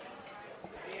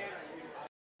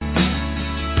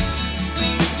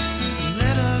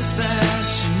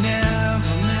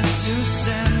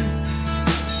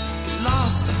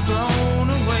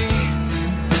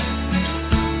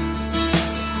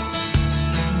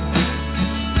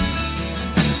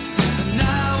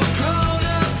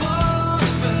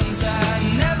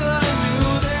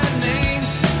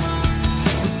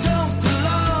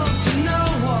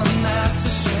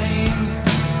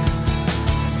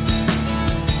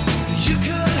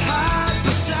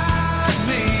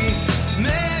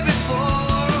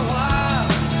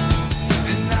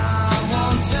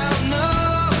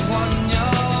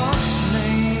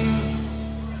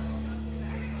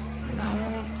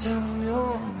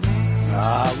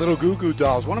 Little Goo Goo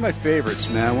Dolls, one of my favorites,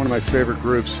 man. One of my favorite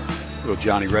groups. Little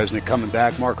Johnny Resnick coming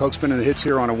back. Mark Hookspin and the hits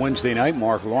here on a Wednesday night.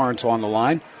 Mark Lawrence on the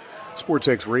line.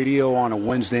 Sportsxradio on a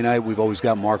Wednesday night. We've always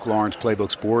got Mark Lawrence,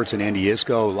 Playbook Sports, and Andy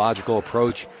Iskoe, Logical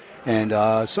Approach. And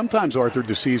sometimes Arthur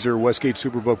DeCesar, Westgate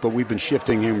Superbook, but we've been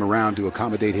shifting him around to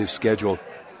accommodate his schedule.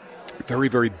 Very,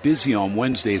 very busy on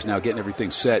Wednesdays now, getting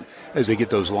everything set as they get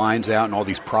those lines out and all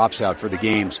these props out for the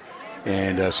games.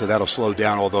 And so that'll slow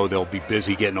down, although they'll be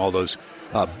busy getting all those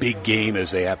big game,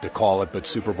 as they have to call it, but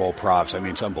Super Bowl props. I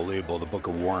mean, it's unbelievable. The Book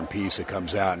of War and Peace that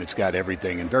comes out, and it's got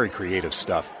everything and very creative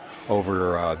stuff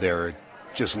over there.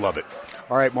 Just love it.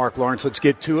 All right, Mark Lawrence, let's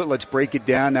get to it. Let's break it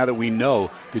down now that we know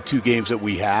the two games that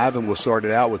we have, and we'll start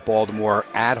it out with Baltimore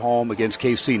at home against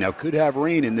KC. Now, could have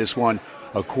rain in this one,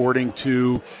 according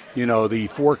to, the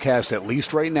forecast, at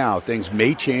least right now. Things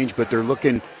may change, but they're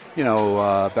looking,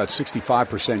 about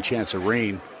 65% chance of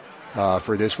rain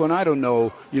for this one. I don't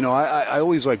know. I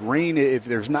always like rain if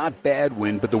there's not bad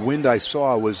wind, but the wind I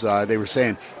saw was, they were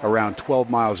saying around 12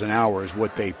 miles an hour is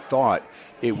what they thought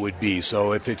it would be.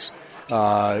 So if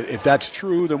that's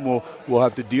true, then we'll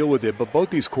have to deal with it. But both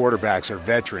these quarterbacks are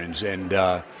veterans, and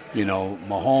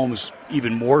Mahomes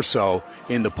even more so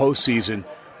in the postseason.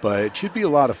 But it should be a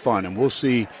lot of fun, and we'll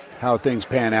see how things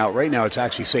pan out. Right now, it's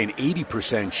actually saying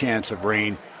 80% chance of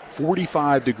rain,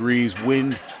 45 degrees,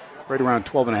 wind right around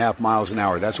 12.5 miles an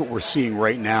hour. That's what we're seeing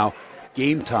right now.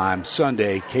 Game time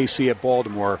Sunday, KC at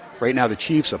Baltimore. Right now, the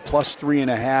Chiefs a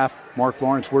 +3.5. Mark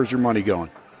Lawrence, where's your money going?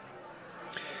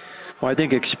 Well, I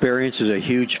think experience is a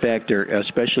huge factor,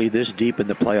 especially this deep in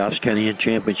the playoffs, Kenny, and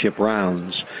championship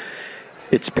rounds.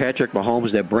 It's Patrick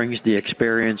Mahomes that brings the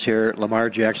experience here. Lamar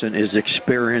Jackson is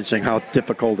experiencing how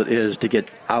difficult it is to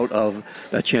get out of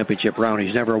a championship round.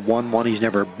 He's never won one. He's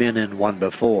never been in one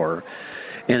before.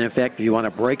 And, in fact, if you want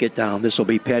to break it down, this will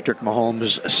be Patrick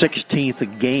Mahomes'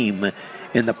 16th game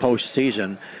in the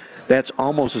postseason. That's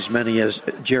almost as many as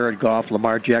Jared Goff,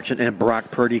 Lamar Jackson, and Brock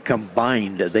Purdy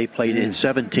combined. They played in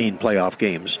 17 playoff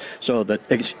games. So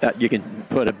that you can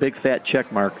put a big fat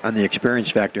check mark on the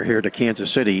experience factor here to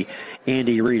Kansas City.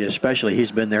 Andy Reid especially,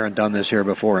 he's been there and done this here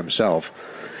before himself.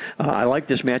 I like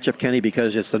this matchup, Kenny,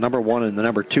 because it's the number one and the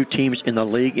number two teams in the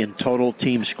league in total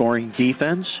team scoring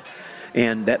defense.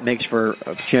 And that makes for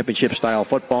championship-style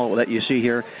football that you see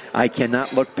here. I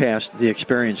cannot look past the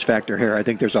experience factor here. I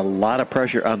think there's a lot of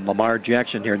pressure on Lamar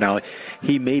Jackson here. Now,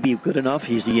 he may be good enough.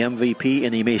 He's the MVP,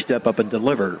 and he may step up and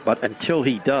deliver. But until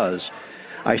he does,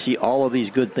 I see all of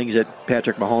these good things that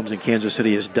Patrick Mahomes in Kansas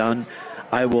City has done.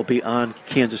 I will be on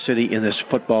Kansas City in this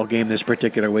football game this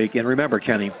particular week. And remember,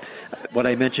 Kenny, what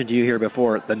I mentioned to you here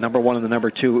before, the number one and the number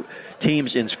two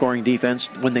teams in scoring defense,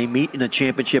 when they meet in a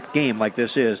championship game like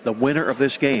this is, the winner of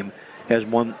this game has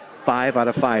won 5 out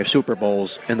of 5 Super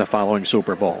Bowls in the following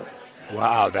Super Bowl.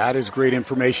 Wow, that is great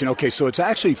information. Okay, so it's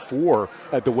actually 4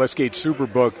 at the Westgate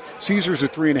Superbook. Caesars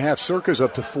at 3.5, Circa's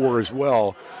up to 4 as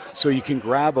well. So you can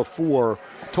grab a 4.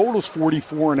 Total's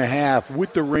 44.5.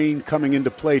 With the rain coming into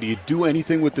play, do you do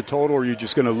anything with the total, or are you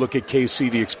just going to look at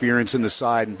KC, the experience in the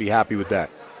side, and be happy with that?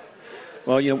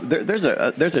 Well, there's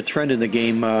a trend in the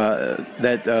game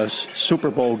that Super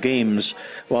Bowl games.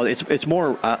 Well, it's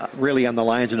more really on the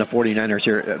Lions and the 49ers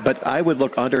here. But I would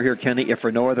look under here, Kenny, if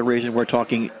for no other reason. We're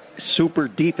talking super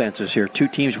defenses here. 2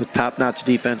 teams with top-notch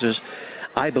defenses.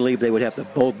 I believe they would have to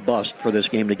both bust for this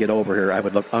game to get over here. I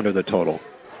would look under the total.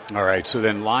 All right, so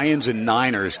then Lions and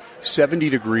Niners, 70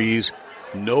 degrees,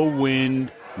 no wind,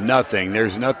 nothing.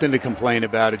 There's nothing to complain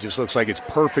about. It just looks like it's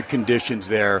perfect conditions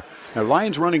there. Now,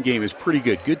 Lions' running game is pretty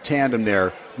good. Good tandem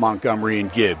there, Montgomery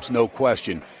and Gibbs, no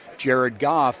question. Jared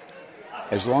Goff,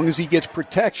 as long as he gets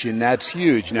protection, that's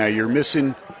huge. Now, you're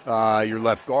missing your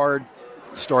left guard,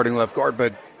 starting left guard,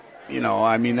 but,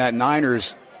 that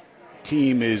Niners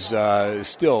team is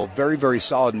still very, very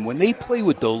solid. And when they play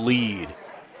with the lead,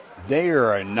 they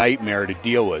are a nightmare to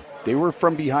deal with. They were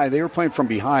from behind. They were playing from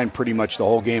behind pretty much the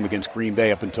whole game against Green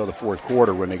Bay up until the fourth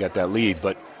quarter when they got that lead.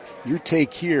 But your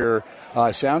take here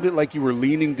sounded like you were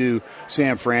leaning to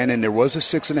San Fran, and there was a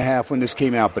 6.5 when this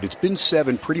came out, but it's been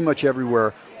 7 pretty much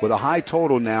everywhere with a high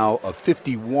total now of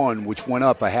 51, which went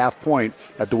up a half point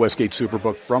at the Westgate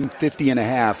Superbook from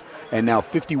 50.5, and now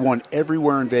 51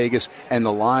 everywhere in Vegas, and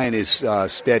the line is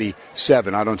steady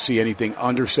 7. I don't see anything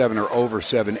under 7 or over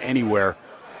 7 anywhere.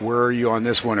 Where are you on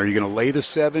this one? Are you going to lay the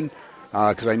 7?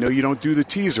 Because I know you don't do the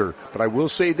teaser, but I will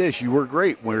say this. You were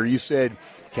great where you said,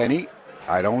 Kenny,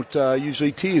 I don't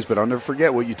usually tease, but I'll never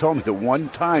forget what you told me. The one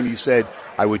time you said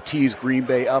I would tease Green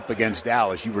Bay up against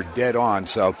Dallas. You were dead on.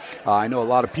 So I know a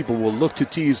lot of people will look to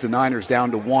tease the Niners down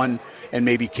to 1 and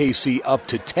maybe KC up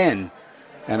to 10,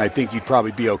 and I think you'd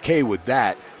probably be okay with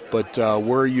that. But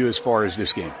where are you as far as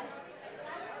this game?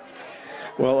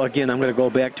 Well, again, I'm going to go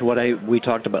back to what we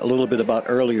talked about a little bit about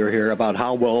earlier here about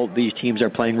how well these teams are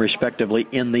playing respectively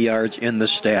in the yards, in the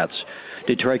stats.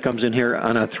 Detroit comes in here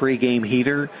on a 3-game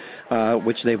heater,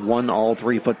 which they've won all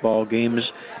 3 football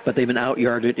games, but they've been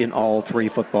out-yarded in all 3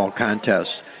 football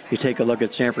contests. You take a look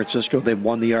at San Francisco, they've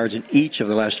won the yards in each of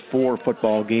the last 4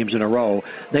 football games in a row.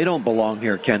 They don't belong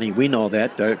here, Kenny. We know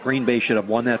that. Green Bay should have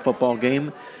won that football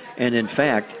game, and in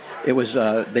fact, it was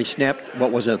they snapped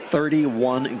what was a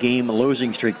 31-game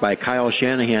losing streak by Kyle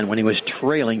Shanahan when he was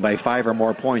trailing by 5 or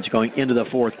more points going into the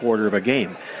fourth quarter of a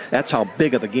game. That's how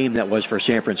big of a game that was for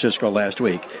San Francisco last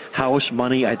week. House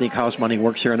money, I think house money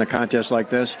works here in a contest like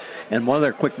this. And one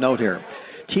other quick note here.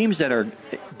 Teams that are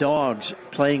dogs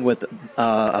playing with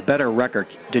a better record,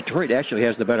 Detroit actually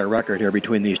has the better record here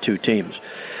between these two teams.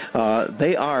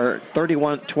 They are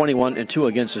 31-21-2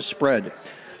 against the spread,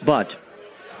 but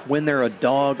when they're a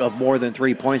dog of more than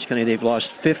 3 points, Kenny, they've lost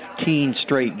 15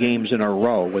 straight games in a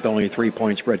row with only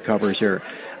 3-point spread covers here.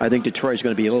 I think Detroit's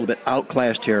going to be a little bit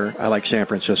outclassed here. I like San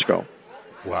Francisco.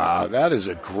 Wow, that is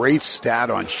a great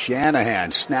stat on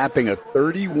Shanahan, snapping a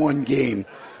 31-game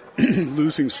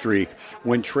losing streak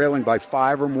when trailing by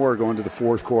 5 or more going to the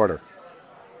fourth quarter.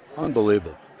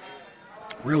 Unbelievable.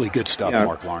 Really good stuff, yeah.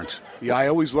 Mark Lawrence.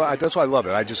 Yeah, that's why I love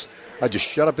it. I just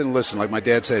shut up and listen. Like my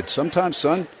dad said, sometimes,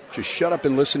 son, just shut up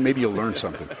and listen. Maybe you'll learn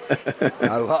something.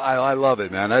 I love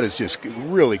it, man. That is just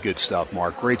really good stuff,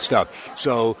 Mark. Great stuff.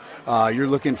 So you're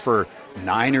looking for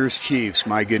Niners Chiefs.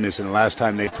 My goodness, and the last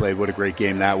time they played, what a great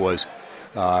game that was.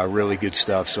 Really good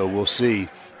stuff. So we'll see,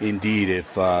 indeed,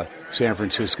 if San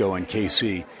Francisco and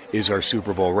KC is our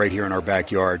Super Bowl right here in our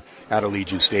backyard at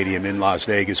Allegiant Stadium in Las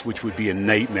Vegas, which would be a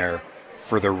nightmare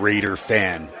for the Raider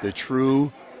fan. The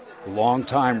true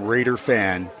longtime Raider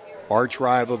fan, arch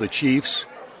rival, the Chiefs,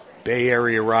 Bay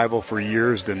Area rival for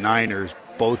years, the Niners,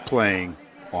 both playing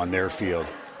on their field.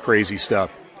 Crazy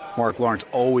stuff. Mark Lawrence,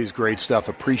 always great stuff.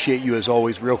 Appreciate you as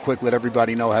always. Real quick, let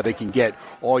everybody know how they can get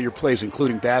all your plays,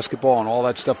 including basketball and all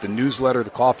that stuff, the newsletter, the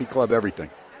coffee club, everything.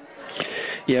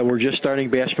 Yeah, we're just starting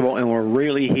basketball, and we're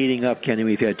really heating up, Kenny.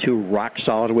 We've had 2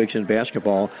 rock-solid weeks in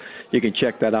basketball. You can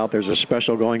check that out. There's a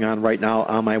special going on right now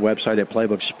on my website at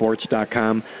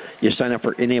playbooksports.com. You sign up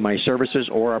for any of my services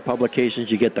or our publications,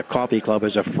 you get the Coffee Club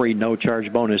as a free,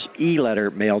 no-charge bonus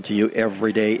e-letter mailed to you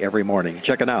every day, every morning.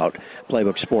 Check it out,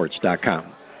 playbooksports.com.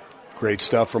 Great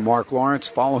stuff from Mark Lawrence.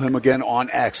 Follow him again on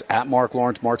X, at Mark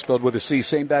Lawrence, Mark spelled with a C.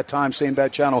 Same bad time, same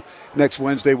bad channel. Next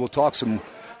Wednesday, we'll talk some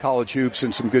college hoops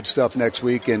and some good stuff next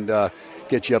week and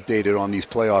get you updated on these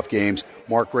playoff games.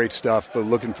 Mark, great stuff.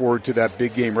 Looking forward to that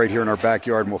big game right here in our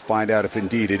backyard, and we'll find out if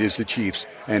indeed it is the Chiefs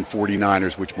and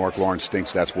 49ers, which Mark Lawrence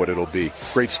thinks that's what it'll be.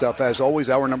 Great stuff as always.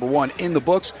 Hour number 1 in the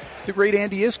books. The great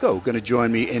Andy Iskoe going to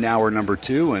join me in hour number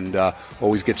 2 and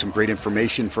always get some great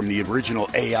information from the original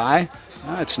AI.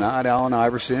 No, it's not Allen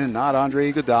Iverson, not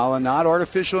Andre Iguodala, not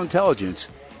artificial intelligence.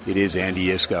 It is Andy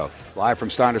Iskoe. Live from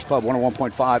Steiners Pub,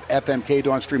 101.5 FMK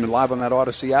Dawn, streaming live on that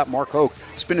Odyssey app. Mark Hoke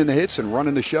spinning the hits and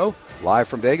running the show. Live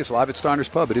from Vegas, live at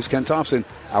Steiners Pub. It is Ken Thompson.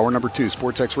 Hour number 2,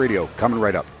 SportsX Radio, coming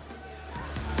right up.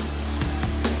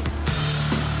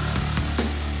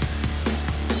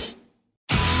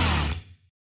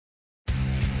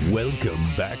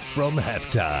 Welcome back from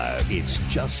halftime. It's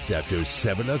just after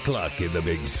 7 o'clock in the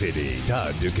big city.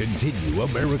 Time to continue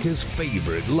America's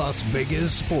favorite Las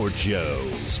Vegas sports show,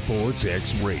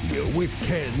 SportsX Radio with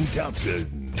Ken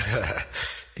Thompson.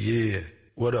 Yeah,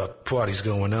 what up? Party's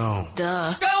going on.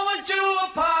 Duh. Going to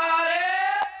a party.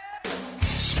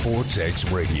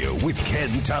 SportsX Radio with Ken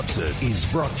Thompson is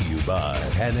brought to you by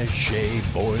Hannah Shea,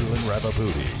 Boyle, and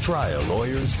Ravaputi. Trial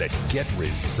lawyers that get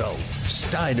results.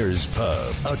 Steiners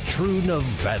Pub, a true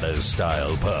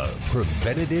Nevada-style pub.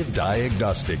 Preventative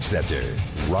Diagnostic Center.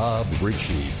 Rob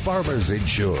Ritchie, Farmers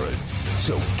Insurance.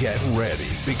 So get ready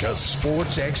because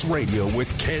SportsX Radio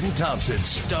with Ken Thompson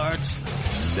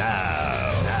starts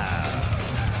now.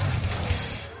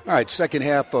 All right, second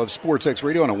half of SportsX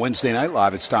Radio on a Wednesday night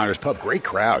live at Steiners Pub. Great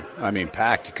crowd. I mean,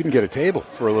 packed. You couldn't get a table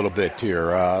for a little bit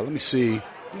here. Let me see.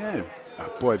 Yeah,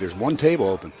 boy, there's one table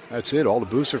open. That's it. All the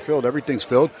booths are filled. Everything's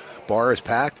filled. Bar is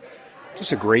packed.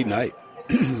 Just a great night.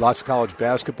 Lots of college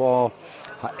basketball,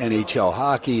 NHL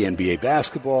hockey, NBA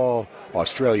basketball,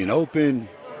 Australian Open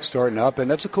starting up. And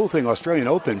that's a cool thing, Australian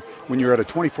Open, when you're at a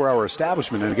 24-hour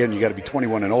establishment. And, again, you got to be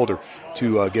 21 and older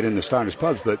to get in the Steiners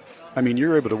Pubs. But, I mean,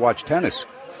 you're able to watch tennis,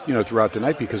 throughout the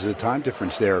night because of the time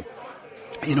difference there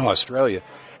in Australia.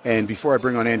 And before I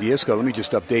bring on Andy Iskoe, let me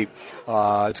just update.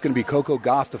 It's going to be Coco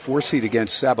Gauff, the 4 seed,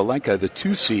 against Sabalenka, the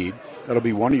 2 seed. That'll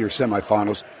be one of your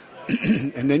semifinals.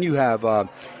 And then you have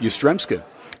Yastremska,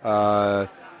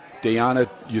 Diana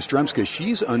Yastremska.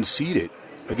 She's unseeded.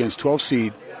 against 12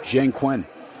 seed Zheng Quen,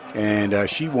 and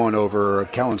she won over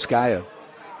Kalinskaya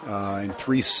in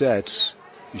 3 sets.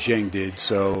 Zheng did,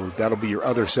 so that'll be your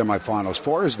other semifinal. As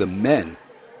far as the men,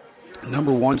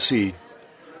 number 1 seed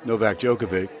Novak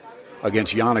Djokovic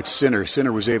against Jannik Sinner.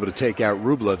 Sinner was able to take out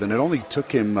Rublev, and it only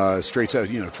took him straight out,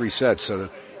 3 sets, so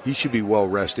he should be well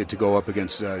rested to go up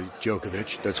against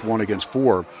Djokovic. That's 1 against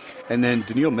 4. And then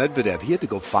Daniil Medvedev, he had to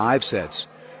go 5 sets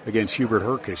against Hubert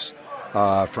Hurkacz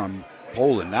from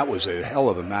Poland. That was a hell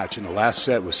of a match, and the last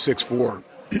set was 6-4.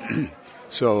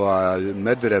 So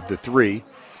Medvedev the 3.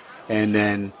 And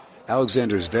then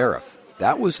Alexander Zverev.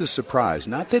 That was the surprise.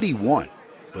 Not that he won,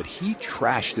 but he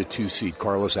trashed the 2 seed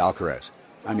Carlos Alcaraz.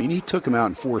 I mean, he took him out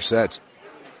in 4 sets,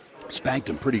 spanked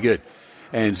him pretty good.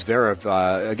 And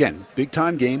Zverev, again,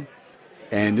 big-time game.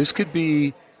 And this could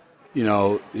be,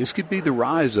 the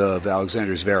rise of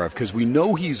Alexander Zverev, because we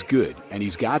know he's good and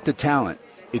he's got the talent.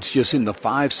 It's just in the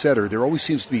 5-setter, there always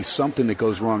seems to be something that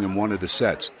goes wrong in one of the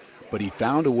sets. But he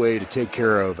found a way to take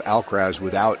care of Alcaraz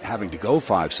without having to go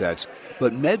 5 sets.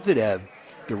 But Medvedev,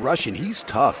 the Russian, he's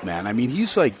tough, man. I mean,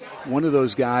 he's like one of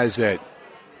those guys that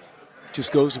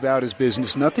just goes about his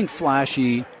business, nothing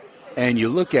flashy. And you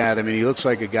look at him, and he looks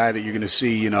like a guy that you're going to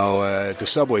see, at the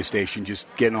subway station, just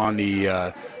getting on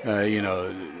the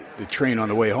train on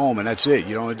the way home, and that's it.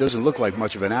 It doesn't look like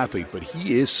much of an athlete, but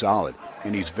he is solid,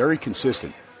 and he's very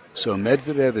consistent. So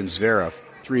Medvedev and Zverev,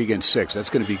 3 against 6. That's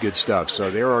going to be good stuff.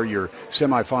 So there are your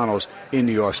semifinals in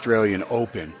the Australian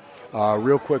Open.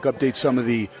 Real quick update some of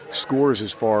the scores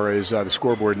as far as the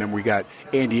scoreboard, and then we got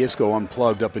Andy Iskoe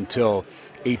unplugged up until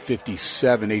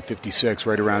 8:57, 8:56,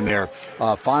 right around there.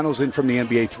 Finals in from the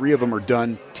NBA, 3 of them are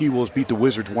done. T-Wolves beat the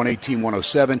Wizards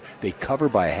 118-107. They cover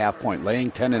by a half-point laying,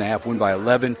 10.5, win by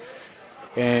 11.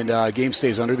 And game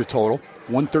stays under the total.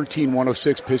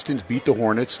 113-106, Pistons beat the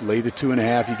Hornets, lay the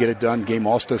 2.5, you get it done. Game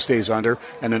also stays under.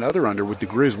 And another under with the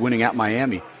Grizz winning at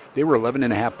Miami. They were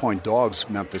 11.5-point dogs,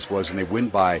 Memphis was, and they win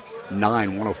by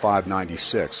 9,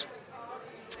 105-96.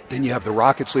 Then you have the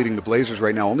Rockets leading the Blazers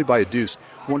right now, only by a deuce,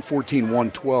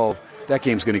 114-112. That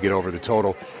game's going to get over the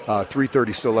total.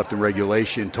 3:30 still left in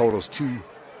regulation. Total's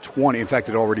 220. In fact,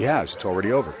 it already has. It's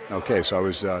already over. Okay, so I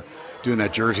was doing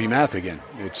that Jersey math again.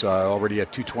 It's already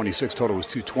at 226. Total was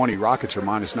 220. Rockets are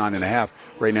minus 9.5.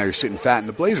 Right now you're sitting fat. And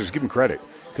the Blazers, give them credit,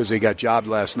 because they got jobbed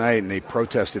last night and they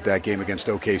protested that game against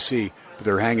OKC. But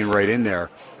they're hanging right in there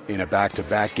in a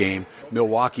back-to-back game.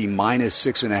 Milwaukee minus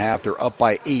 6.5. They're up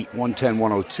by 8,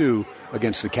 110-102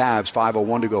 against the Cavs.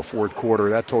 5:01 to go fourth quarter.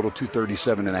 That total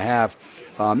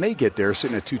 237.5. May get there,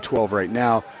 sitting at 212 right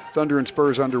now. Thunder and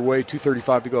Spurs underway.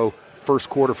 2:35 to go first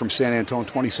quarter from San Antonio.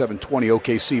 27-20.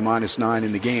 OKC minus 9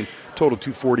 in the game. Total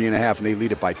 240.5, and they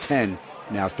lead it by 10.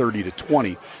 Now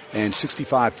 30-20. And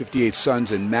 65-58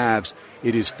 Suns and Mavs.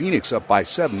 It is Phoenix up by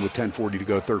 7 with 10:40 to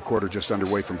go. Third quarter just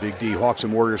underway from Big D. Hawks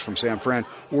and Warriors from San Fran.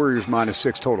 Warriors minus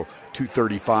 6 total,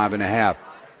 235.5.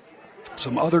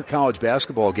 Some other college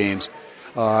basketball games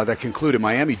that concluded.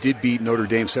 Miami did beat Notre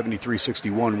Dame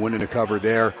 73-61, winning a cover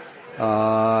there.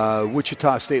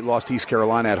 Wichita State lost to East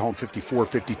Carolina at home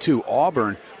 54-52.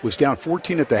 Auburn was down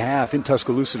 14 at the half in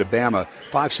Tuscaloosa to Bama.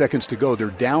 5 seconds to go. They're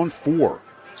down 4,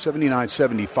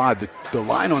 79-75. The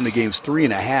line on the game's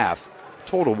 3.5.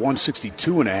 Total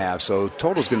 162.5, so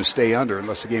total's going to stay under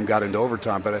unless the game got into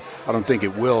overtime, but I don't think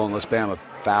it will unless Bama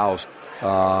fouls.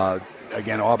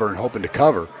 Again, Auburn hoping to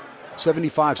cover.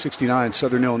 75-69,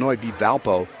 Southern Illinois beat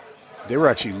Valpo. They were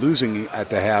actually losing at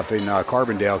the half in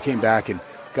Carbondale, came back and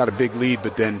got a big lead,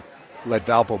 but then let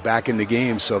Valpo back in the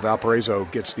game, so Valparaiso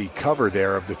gets the cover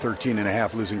there of the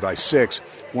 13.5, losing by 6.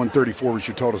 134 was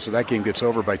your total, so that game gets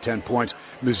over by 10 points.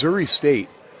 Missouri State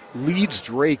leads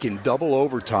Drake in double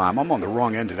overtime. I'm on the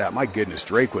wrong end of that. My goodness,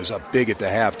 Drake was up big at the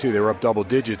half, too. They were up double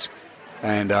digits.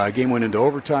 And game went into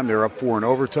overtime. They were up 4 in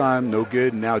overtime. No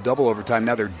good. And now double overtime.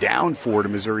 Now they're down 4 to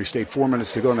Missouri State. 4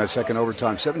 minutes to go in that second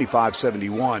overtime.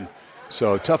 75-71.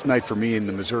 So tough night for me in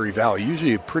the Missouri Valley.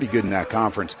 Usually pretty good in that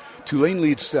conference. Tulane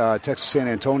leads Texas San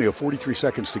Antonio. 43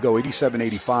 seconds to go.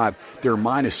 87-85. They're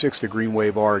minus 6 to Green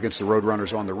Wave R against the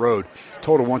Roadrunners on the road.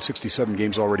 Total 167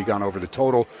 games already gone over the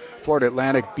total. Florida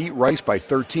Atlantic beat Rice by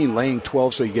 13, laying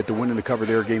 12, so you get the win in the cover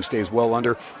there. Game stays well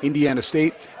under. Indiana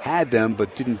State had them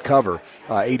but didn't cover.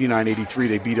 89-83,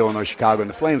 they beat Illinois Chicago, and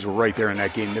the Flames were right there in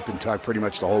that game, nip and tuck pretty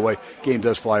much the whole way. Game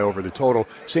does fly over the total.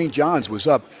 St. John's was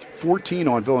up 14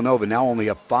 on Villanova, now only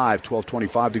up 5,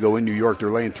 12-25 to go in New York. They're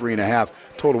laying 3.5,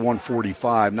 total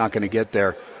 145. Not going to get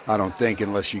there, I don't think,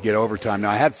 unless you get overtime.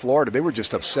 Now, I had Florida. They were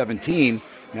just up 17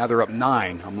 Now they're up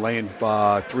 9. I'm laying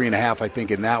 3.5, I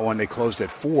think, in that one. They closed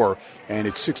at 4, and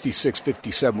it's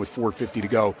 66-57 with 4:50 to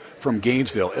go from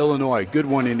Gainesville. Illinois, good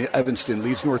one in Evanston,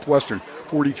 leads Northwestern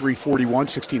 43-41,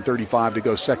 16:35 to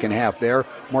go second half there.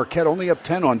 Marquette only up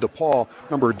 10 on DePaul.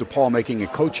 Remember, DePaul making a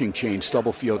coaching change,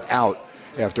 Stubblefield out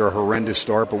after a horrendous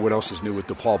start, but what else is new with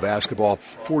DePaul basketball?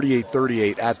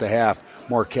 48-38 at the half.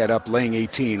 Marquette up, laying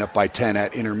 18, up by 10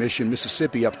 at intermission.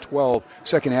 Mississippi up 12.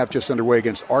 Second half just underway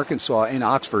against Arkansas in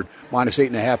Oxford. Minus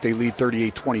 8.5. They lead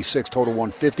 38-26, total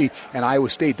 150. And Iowa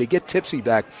State, they get Tipsy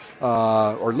back,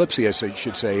 or Lipsy, I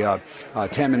should say,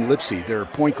 Tamin Lipsy, their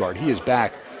point guard. He is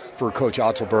back for Coach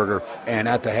Otzelberger. And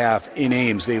at the half, in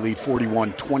Ames, they lead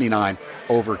 41-29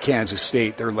 over Kansas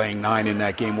State. They're laying 9 in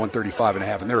that game,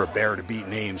 135.5, and they're a bear to beat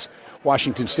in Ames.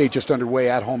 Washington State just underway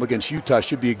at home against Utah.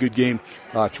 Should be a good game.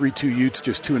 3-2 Utes,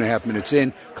 just 2.5 minutes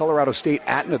in. Colorado State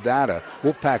at Nevada.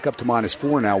 Wolfpack up to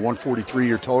 -4 now, 143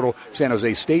 your total. San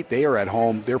Jose State, they are at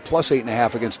home. They're plus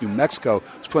 8.5 against New Mexico.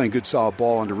 It's playing good solid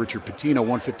ball under Richard Pitino,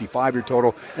 155 your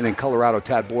total. And then Colorado,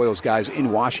 Tad Boyle's guys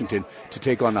in Washington to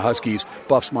take on the Huskies.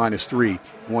 Buffs -3,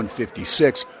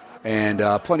 156. And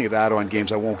plenty of add-on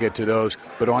games. I won't get to those.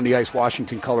 But on the ice,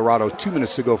 Washington, Colorado, 2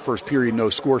 minutes to go, first period,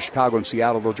 no score. Chicago and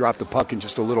Seattle, they'll drop the puck in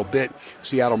just a little bit.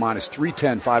 Seattle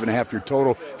 -310, 5.5 your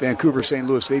total. Vancouver, St.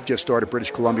 Louis, they've just started. British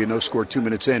Columbia, no score, 2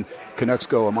 minutes in. Canucks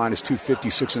go a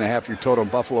 -250, 6.5 your total.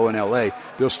 And Buffalo and L.A.,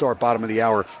 they'll start bottom of the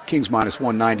hour. Kings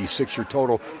 -196 your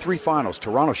total. 3 finals.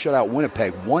 Toronto shut out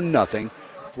Winnipeg 1-0.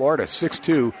 Florida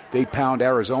 6-2. They pound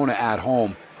Arizona at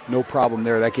home. No problem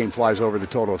there. That game flies over the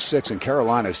total of 6. And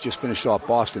Carolina has just finished off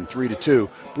Boston 3-2.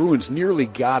 Bruins nearly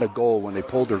got a goal when they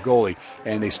pulled their goalie,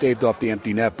 and they staved off the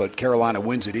empty net. But Carolina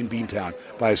wins it in Beantown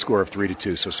by a score of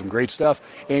 3-2. So some great stuff.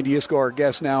 Andy Iskoe, our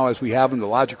guest now, as we have him,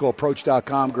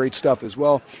 thelogicalapproach.com. Great stuff as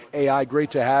well. AI, great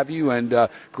to have you. And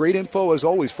great info, as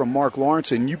always, from Mark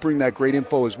Lawrence. And you bring that great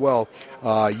info as well.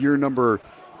 Year number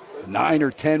 9 or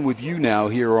 10 with you now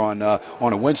here on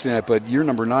a Wednesday night, but year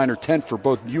number 9 or 10 for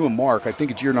both you and Mark. I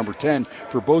think it's year number 10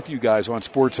 for both you guys on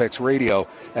SportsXradio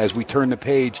as we turn the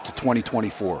page to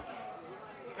 2024.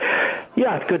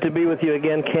 Yeah, it's good to be with you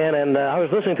again, Ken. And I was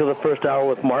listening to the first hour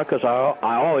with Mark because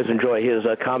I always enjoy his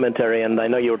commentary, and I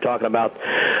know you were talking about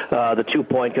the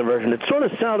two-point conversion. It sort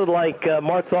of sounded like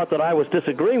Mark thought that I was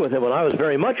disagreeing with him, and I was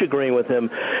very much agreeing with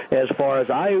him as far as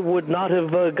I would not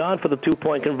have gone for the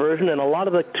two-point conversion, and a lot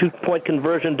of the two-point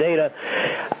conversion data,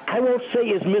 I won't say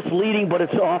is misleading, but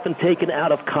it's often taken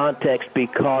out of context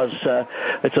because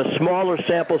it's a smaller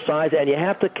sample size, and you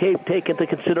have to take into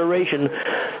consideration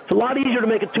it's a lot easier to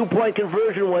make a two-point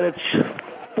conversion when it's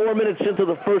 4 minutes into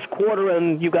the first quarter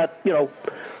and you've got,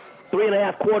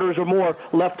 3.5 quarters or more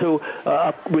left to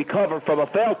recover from a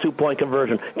failed two-point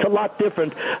conversion. It's a lot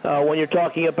different when you're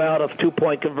talking about a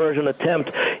two-point conversion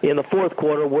attempt in the fourth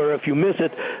quarter, where if you miss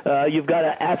it, you've got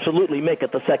to absolutely make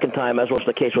it the second time, as was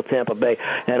the case with Tampa Bay.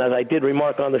 And as I did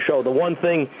remark on the show, the one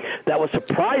thing that was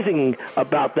surprising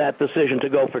about that decision to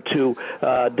go for 2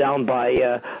 down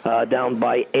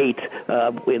by 8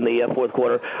 in the fourth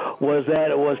quarter was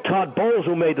that it was Todd Bowles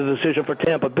who made the decision for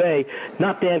Tampa Bay,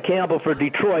 not Dan Campbell for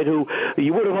Detroit, who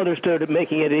you would have understood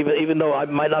making it, even though I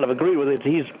might not have agreed with it.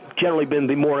 He's generally been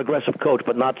the more aggressive coach,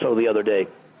 but not so the other day.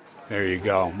 There you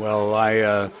go. Well,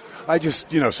 I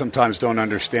just, sometimes don't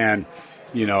understand,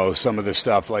 some of the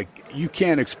stuff. Like, you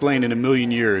can't explain in a million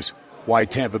years why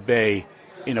Tampa Bay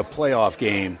in a playoff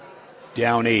game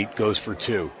down 8 goes for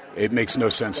 2. It makes no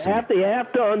sense to me. You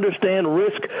have to understand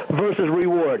risk versus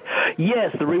reward.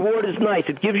 Yes, the reward is nice.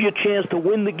 It gives you a chance to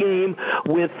win the game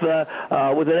with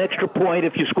an extra point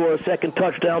if you score a second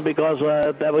touchdown, because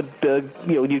that would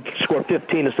you score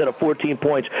 15 instead of 14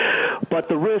 points. But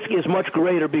the risk is much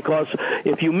greater because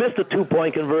if you miss the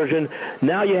two-point conversion,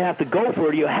 now you have to go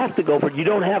for it. You have to go for it. You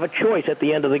don't have a choice at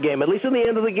the end of the game. At least in the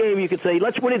end of the game, you could say,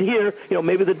 let's win it here.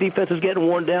 Maybe the defense is getting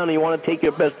worn down and you want to take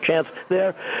your best chance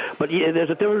there. But there's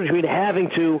a difference between having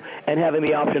to and having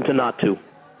the option to not to.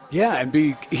 Yeah, and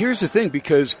here's the thing,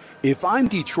 because if I'm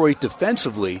Detroit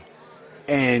defensively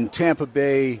and Tampa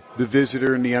Bay, the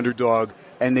visitor and the underdog,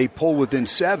 and they pull within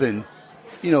 7,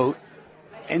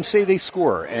 and say they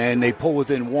score and they pull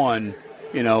within 1,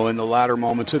 in the latter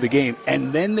moments of the game,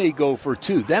 and then they go for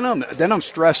 2, then I'm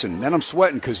stressing, then I'm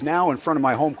sweating, because now in front of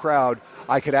my home crowd,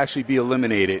 I could actually be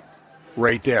eliminated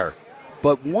right there.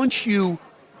 But once you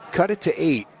cut it to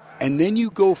 8, and then you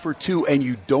go for 2 and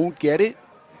you don't get it,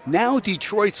 now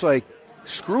Detroit's like,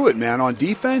 screw it, man. On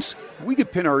defense, we can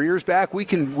pin our ears back. We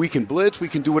can blitz. We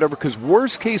can do whatever, because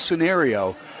worst case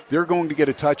scenario, they're going to get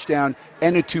a touchdown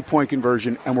and a 2-point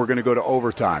conversion, and we're going to go to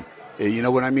overtime. You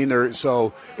know what I mean?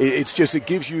 So it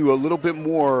gives you a little bit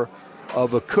more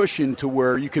of a cushion to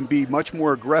where you can be much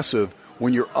more aggressive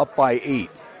when you're up by 8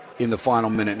 in the final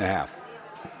minute and a half.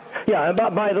 Yeah,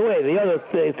 and by the way, the other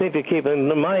thing to keep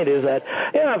in mind is that,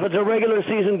 if it's a regular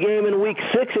season game in Week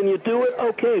 6 and you do it,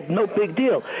 okay, no big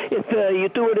deal. If you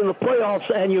do it in the playoffs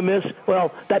and you miss,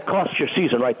 well, that costs your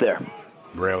season right there.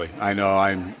 Really, I know.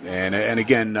 And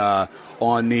again,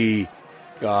 on the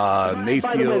Mayfield.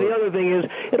 By the way, the other thing is,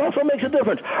 it also makes a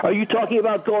difference. Are you talking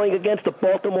about going against the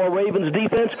Baltimore Ravens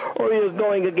defense, or are you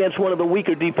going against one of the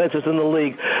weaker defenses in the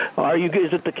league?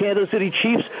 Is it the Kansas City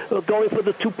Chiefs going for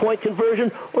the 2-point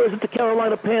conversion, or is it the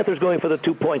Carolina Panthers going for the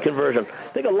 2-point conversion? I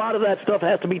think a lot of that stuff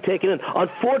has to be taken in.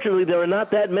 Unfortunately, there are not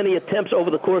that many attempts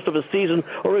over the course of a season,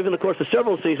 or even the course of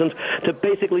several seasons, to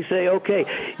basically say, okay,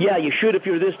 yeah, you should if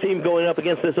you're this team going up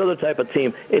against this other type of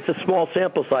team. It's a small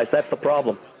sample size. That's the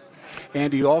problem.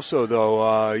 Andy, also,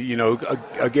 though,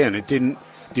 again, it didn't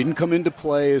come into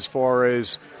play as far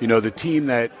as, the team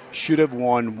that should have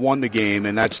won the game,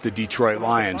 and that's the Detroit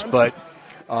Lions. But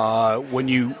when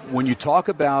you talk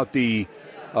about the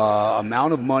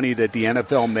amount of money that the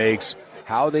NFL makes,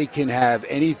 how they can have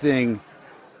anything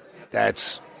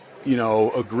that's,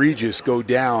 egregious go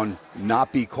down,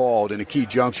 not be called in a key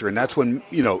juncture. And that's when,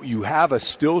 you have a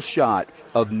still shot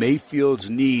of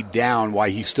Mayfield's knee down while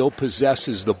he still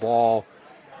possesses the ball,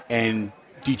 and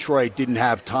Detroit didn't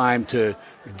have time to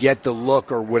get the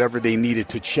look or whatever they needed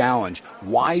to challenge.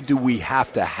 Why do we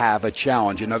have to have a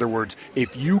challenge? In other words,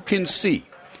 if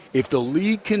the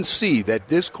league can see that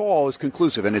this call is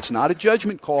conclusive, and it's not a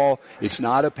judgment call, it's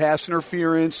not a pass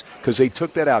interference, because they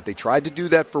took that out. They tried to do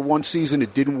that for one season.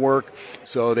 It didn't work,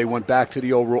 so they went back to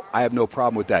the old rule. I have no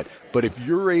problem with that. But if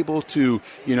you're able to,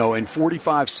 in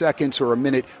 45 seconds or a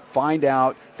minute, find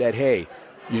out that, hey,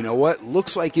 you know what,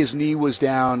 looks like his knee was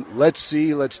down. Let's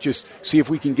just see if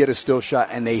we can get a still shot.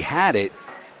 And they had it,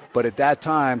 but at that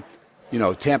time,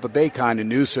 Tampa Bay kind of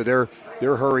knew, so they're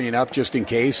hurrying up just in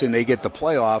case, and they get the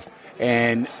playoff.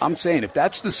 And I'm saying if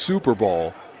that's the Super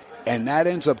Bowl and that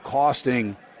ends up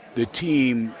costing the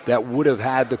team that would have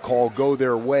had the call go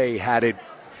their way had it,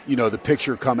 the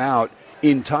picture come out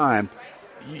in time,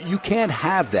 you can't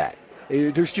have that.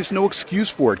 There's just no excuse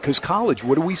for it, because college,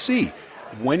 what do we see?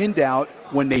 When in doubt,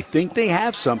 when they think they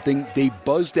have something, they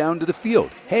buzz down to the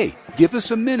field. Hey, give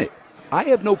us a minute. I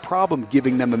have no problem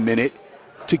giving them a minute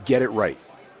to get it right.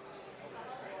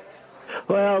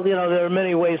 Well, there are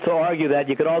many ways to argue that.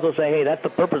 You could also say, hey, that's the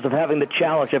purpose of having the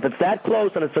challenge. If it's that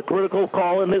close and it's a critical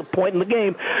call in the point in the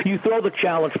game, you throw the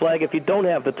challenge flag if you don't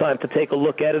have the time to take a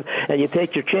look at it, and you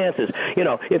take your chances.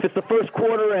 If it's the first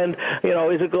quarter and,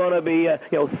 is it going to be,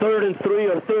 3rd and 3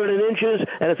 or 3rd and inches,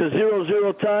 and it's a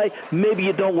 0-0 tie, maybe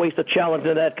you don't waste a challenge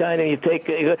of that kind, and you take,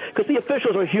 because the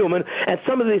officials are human, and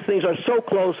some of these things are so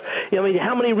close.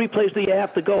 How many replays do you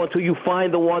have to go until you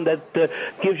find the one that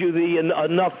gives you the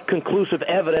enough conclusive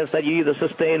evidence that you either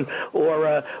sustain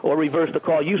or reverse the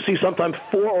call? You see sometimes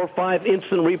 4 or 5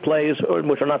 instant replays,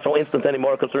 which are not so instant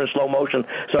anymore because they're in slow motion.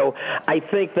 So I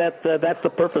think that that's the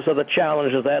purpose of the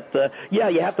challenge, is that,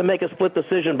 you have to make a split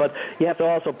decision, but you have to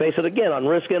also base it, again, on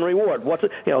risk and reward. What's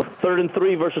it, 3rd and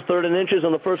 3 versus 3rd and inches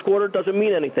in the first quarter doesn't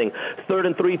mean anything. 3rd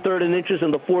and 3, 3rd and inches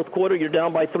in the fourth quarter, you're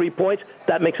down by 3 points.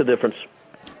 That makes a difference.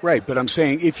 Right, but I'm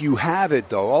saying if you have it,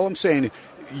 though, all I'm saying,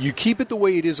 you keep it the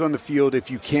way it is on the field if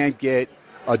you can't get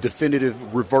a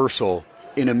definitive reversal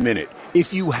in a minute.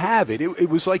 If you have it, it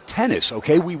was like tennis,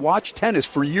 okay? We watched tennis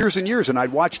for years and years, and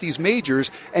I'd watch these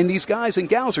majors, and these guys and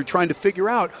gals are trying to figure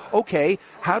out, okay,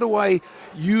 how do I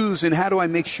use and how do I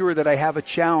make sure that I have a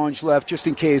challenge left just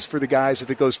in case for the guys if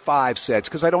it goes 5 sets?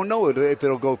 Because I don't know if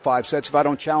it'll go 5 sets. If I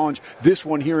don't challenge this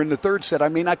one here in the 3rd set, I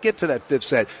may not get to that 5th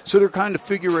set. So they're trying to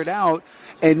figure it out,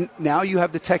 and now you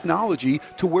have the technology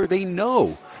to where they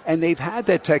know. And they've had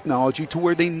that technology to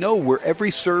where they know where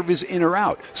every serve is in or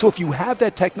out. So if you have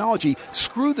that technology,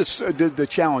 screw the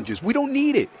challenges. We don't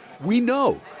need it. We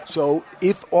know. So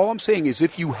all I'm saying is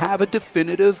if you have a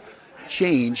definitive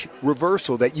change,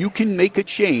 reversal, that you can make a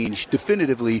change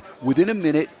definitively within a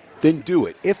minute, then do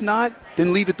it. If not,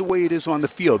 then leave it the way it is on the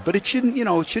field. But it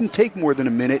shouldn't take more than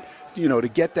a minute, to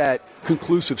get that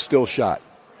conclusive still shot.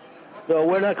 So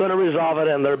we're not going to resolve it,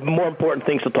 and there are more important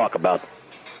things to talk about.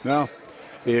 No.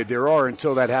 There are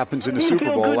until that happens in the Super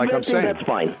Bowl, like I'm saying. That's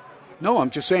fine. No,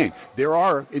 I'm just saying there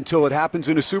are until it happens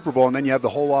in a Super Bowl, and then you have the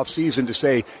whole off season to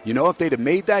say, if they'd have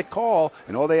made that call,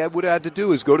 and all they would have had to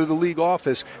do is go to the league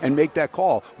office and make that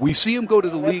call. We see them go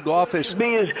to the league office.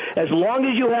 As long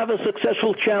as you have a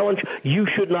successful challenge, you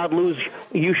should not lose.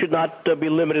 You should not be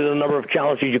limited in the number of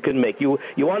challenges you can make. You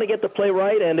want to get the play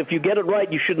right, and if you get it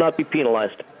right, you should not be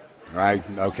penalized. Right.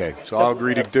 Okay. So I'll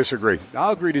agree to disagree.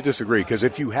 Because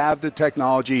if you have the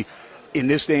technology, in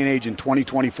this day and age in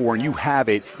 2024 and you have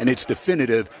it and it's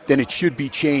definitive, then it should be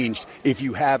changed if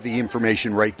you have the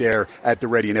information right there at the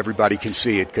ready and everybody can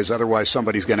see it, because otherwise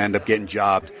somebody's going to end up getting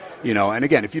jobbed. And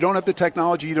again, if you don't have the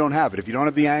technology, you don't have it. If you don't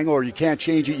have the angle or you can't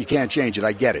change it, you can't change it.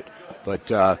 I get it.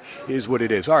 But it is what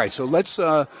it is. All right, so let's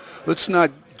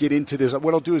not get into this.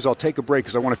 What I'll do is I'll take a break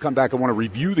because I want to come back. I want to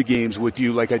review the games with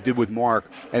you like I did with Mark,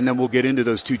 and then we'll get into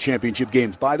those 2 championship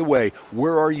games. By the way,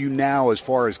 where are you now as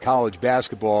far as college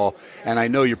basketball? And I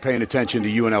know you're paying attention to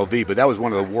UNLV, but that was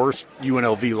one of the worst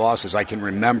UNLV losses I can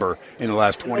remember in the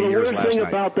last 20 years last night. The worst thing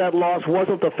about that loss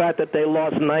wasn't the fact that they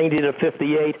lost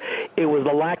 90-58. It was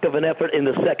the lack of an effort in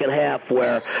the second half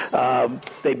where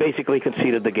they basically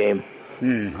conceded the game.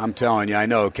 I'm telling you, I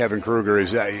know Kevin Kruger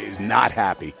is not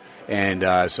happy. And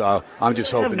so I'm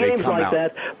just hoping they come like out.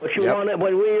 That, but you want it,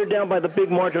 when we're down by the big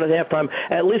margin at halftime,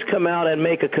 at least come out and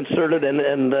make a concerted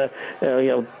and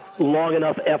long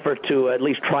enough effort to at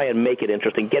least try and make it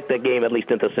interesting. Get the game at least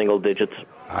into single digits.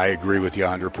 I agree with you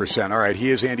 100%. All right,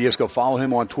 he is Andy Iskoe. Follow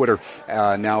him on Twitter,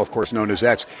 now of course known as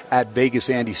X, at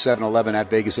VegasAndy711, at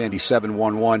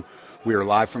VegasAndy711. We are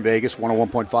live from Vegas,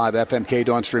 101.5 FM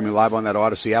K-Dawn, streaming live on that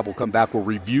Odyssey app. We'll come back. We'll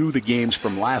review the games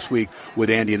from last week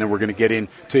with Andy, and then we're going to get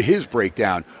into his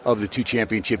breakdown of the 2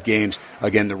 championship games.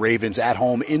 Again, the Ravens at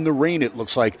home in the rain, it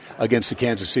looks like, against the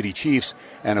Kansas City Chiefs.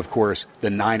 And, of course, the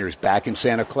Niners back in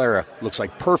Santa Clara. Looks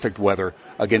like perfect weather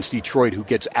against Detroit, who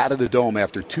gets out of the dome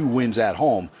after 2 wins at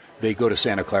home. They go to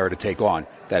Santa Clara to take on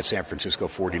that San Francisco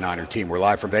 49er team. We're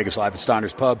live from Vegas, live at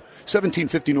Steiners Pub.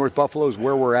 1750 North Buffalo is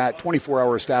where we're at.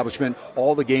 24-hour establishment.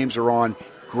 All the games are on.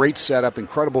 Great setup,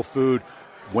 incredible food.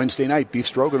 Wednesday night, beef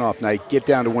stroganoff night. Get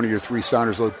down to one of your 3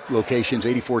 Steiners locations,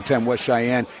 8410 West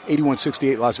Cheyenne,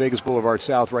 8168 Las Vegas Boulevard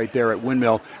South, right there at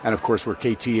Windmill. And, of course, where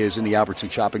KT is in the Albertson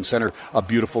Shopping Center, a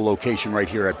beautiful location right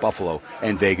here at Buffalo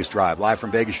and Vegas Drive. Live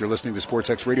from Vegas, you're listening to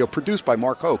SportsXradio, produced by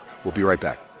Mark Hoke. We'll be right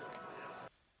back.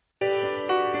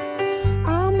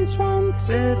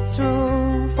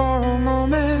 To for a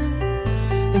moment,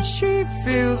 and she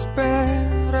feels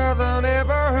better than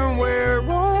ever, and we're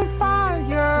on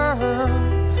fire,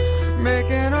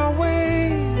 making our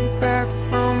way back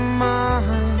from Mars.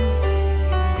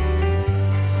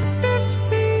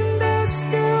 15, there's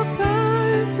still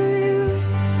time for you,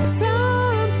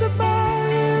 time to buy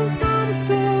and time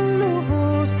to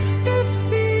lose.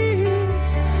 15,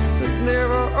 there's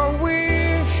never a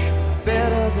wish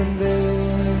better than this.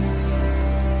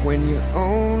 When you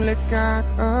only got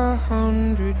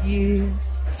 100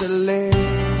 years to live.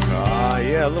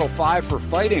 Yeah, a little 5 for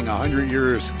Fighting, 100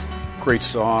 years. Great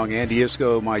song. Andy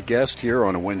Iskoe, my guest here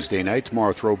on a Wednesday night.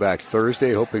 Tomorrow, Throwback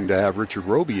Thursday. Hoping to have Richard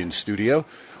Roby in studio,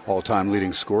 all-time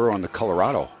leading scorer on the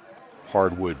Colorado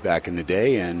hardwood back in the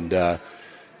day, and a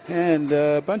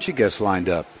bunch of guests lined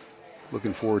up.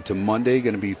 Looking forward to Monday.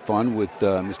 Going to be fun with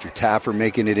Mr. Taffer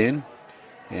making it in.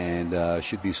 And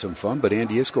should be some fun. But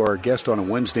Andy Iskoe, our guest on a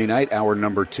Wednesday night, hour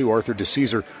number 2. Arthur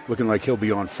DeCesar looking like he'll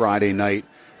be on Friday night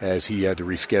as he had to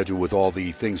reschedule with all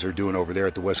the things they're doing over there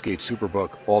at the Westgate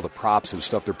Superbook, all the props and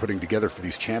stuff they're putting together for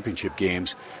these championship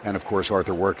games. And, of course,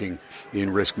 Arthur working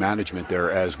in risk management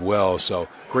there as well. So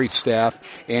great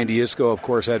staff. Andy Iskoe, of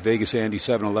course, at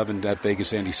VegasAndy711, at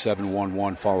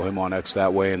VegasAndy711. Follow him on X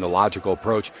that way. And The Logical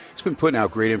Approach. He's been putting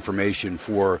out great information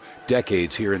for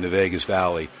decades here in the Vegas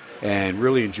Valley, and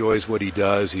really enjoys what he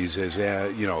does. He's as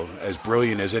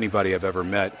brilliant as anybody I've ever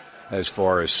met as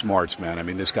far as smarts, man. I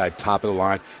mean, this guy, top of the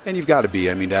line. And you've got to be.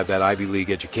 I mean, to have that Ivy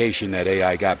League education that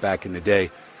AI got back in the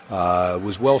day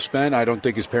was well spent. I don't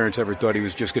think his parents ever thought he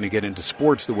was just going to get into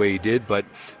sports the way he did, but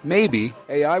maybe.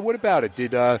 AI, what about it?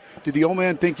 Did the old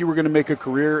man think you were going to make a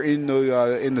career in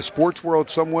the sports world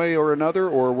some way or another,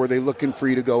 or were they looking for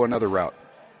you to go another route?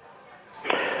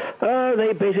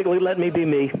 They basically let me be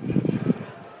me.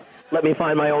 Let me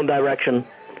find my own direction.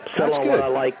 Settle on what I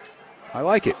like. I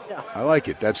like it. Yeah. I like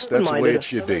it. That's the way it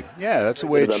should be. Yeah, that's the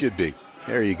way it should be.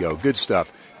 There you go. Good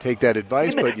stuff. Take that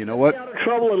advice, but you know what? Get out of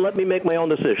trouble and let me make my own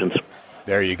decisions.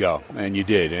 There you go. And you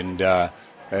did. And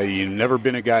you've never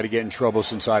been a guy to get in trouble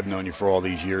since I've known you for all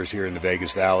these years here in the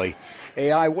Vegas Valley.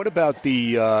 AI, what about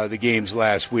the games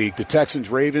last week? The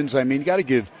Texans-Ravens, I mean, you got to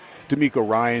give D'Amico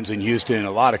Ryans in Houston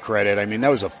a lot of credit. I mean, that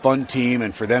was a fun team,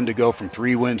 and for them to go from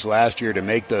 3 wins last year to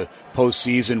make the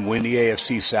postseason, win the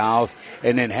AFC South,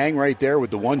 and then hang right there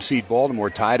with the 1-seed Baltimore,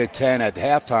 tied at 10 at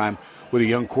halftime with a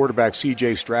young quarterback,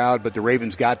 C.J. Stroud, but the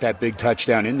Ravens got that big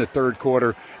touchdown in the third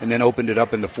quarter and then opened it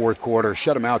up in the fourth quarter,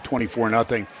 shut them out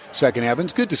 24-0 second half. And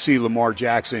it's good to see Lamar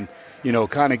Jackson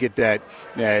kind of get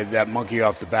that monkey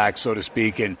off the back, so to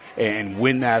speak, and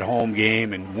win that home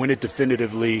game and win it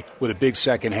definitively with a big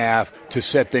second half to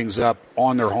set things up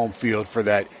on their home field for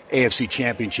that AFC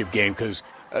Championship game. Because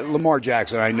Lamar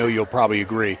Jackson, I know you'll probably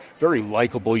agree, very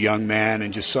likable young man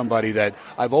and just somebody that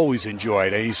I've always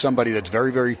enjoyed. And he's somebody that's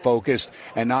very, very focused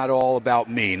and not all about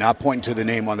me, not pointing to the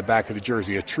name on the back of the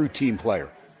jersey, a true team player.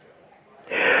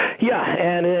 Yeah,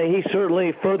 and he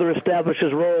certainly further established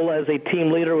his role as a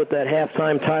team leader with that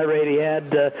halftime tirade he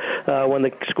had when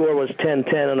the score was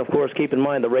 10-10. And, of course, keep in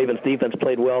mind the Ravens defense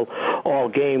played well all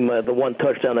game. The one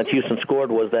touchdown that Houston scored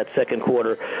was that second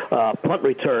quarter punt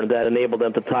return that enabled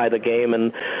them to tie the game.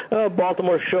 And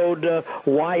Baltimore showed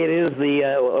why it is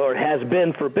or has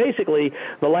been for basically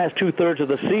the last two-thirds of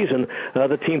the season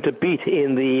the team to beat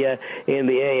in the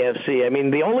AFC. I mean,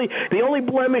 the only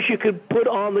blemish you could put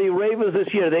on the Ravens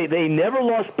this year, they never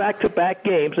lost back-to-back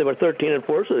games. They were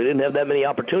 13-4, so they didn't have that many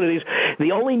opportunities.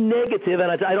 The only negative,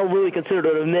 and I don't really consider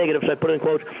it a negative, so I put it in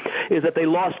quotes, is that they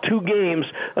lost two games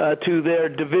to their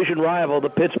division rival, the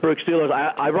Pittsburgh Steelers,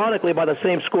 ironically by the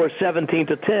same score,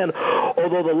 17-10,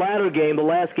 although the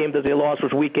last game that they lost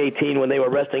was Week 18 when they were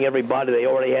resting everybody. They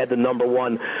already had the number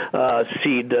one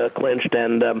seed clinched,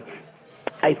 and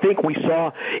I think we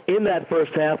saw in that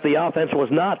first half the offense was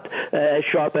not as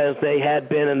sharp as they had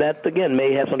been, and that, again,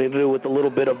 may have something to do with a little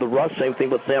bit of the rust. Same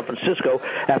thing with San Francisco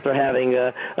after having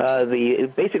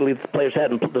basically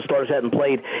the starters hadn't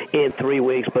played in 3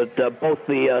 weeks, but both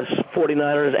the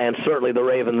 49ers and certainly the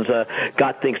Ravens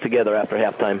got things together after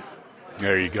halftime.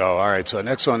 There you go. All right, so an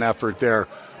excellent effort there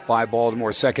by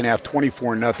Baltimore. Second half,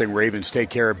 24-0. Ravens take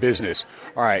care of business.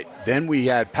 All right, then we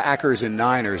had Packers and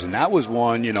Niners, and that was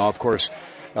one, of course,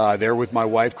 there with my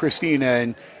wife, Christina,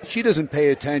 and she doesn't pay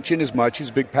attention as much. She's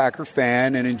a big Packer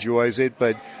fan and enjoys it,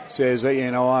 but says,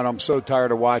 I'm so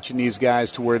tired of watching these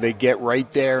guys to where they get right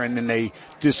there and then they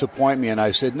disappoint me. And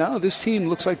I said, no, this team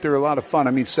looks like they're a lot of fun.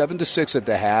 I mean, 7-6 at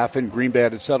the half, and Green Bay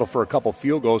had to settle for a couple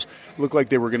field goals. Looked like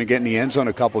they were going to get in the end zone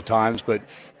a couple times, but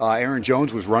Aaron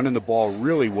Jones was running the ball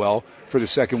really well for the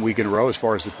second week in a row as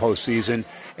far as the postseason.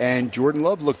 And Jordan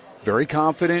Love looked very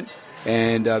confident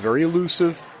and very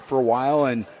elusive for a while,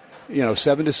 and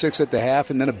 7-6 at the half,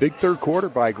 and then a big third quarter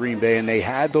by Green Bay, and they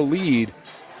had the lead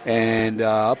and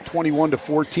up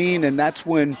 21-14, and that's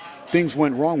when things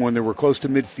went wrong, when they were close to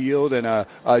midfield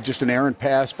and just an errant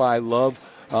pass by Love.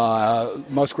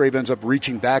 Musgrave ends up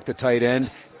reaching back the tight end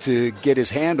to get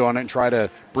his hand on it and try to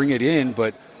bring it in,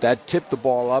 but that tipped the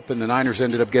ball up, and the Niners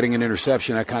ended up getting an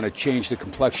interception. That kind of changed the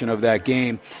complexion of that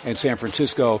game, and San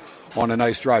Francisco, on a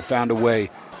nice drive, found a way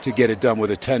to get it done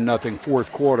with a 10-0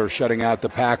 fourth quarter, shutting out the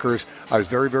Packers. I was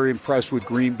very, very impressed with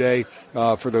Green Bay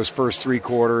for those first three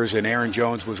quarters, and Aaron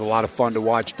Jones was a lot of fun to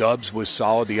watch. Dubs was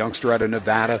solid. The youngster out of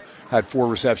Nevada had 4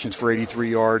 receptions for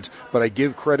 83 yards. But I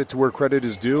give credit to where credit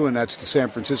is due, and that's to San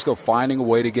Francisco finding a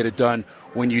way to get it done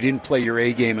when you didn't play your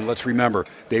A game. And let's remember,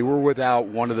 they were without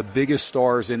one of the biggest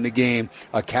stars in the game,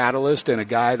 a catalyst and a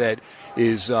guy that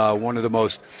is one of the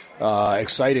most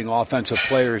exciting offensive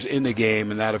players in the game,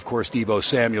 and that, of course, Deebo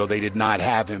Samuel. They did not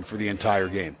have him for the entire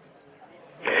game.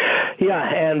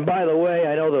 Yeah, and by the way,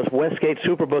 I know the Westgate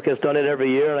Superbook has done it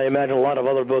every year, and I imagine a lot of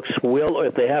other books will,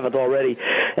 if they haven't already,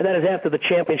 and that is after the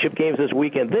championship games this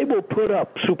weekend. They will put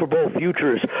up Super Bowl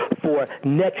futures for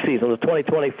next season, the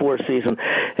 2024 season,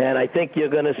 and I think you're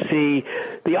going to see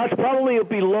the odds probably will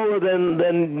be lower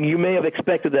than you may have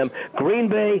expected them. Green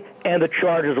Bay and the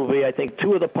Chargers will be, I think,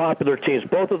 two of the popular teams.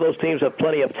 Both of those teams have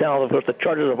plenty of talent. Of course, the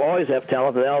Chargers have always had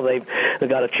talent, and now they've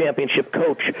got a championship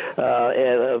coach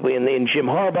in Jim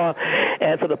Harbaugh.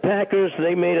 And for the Packers,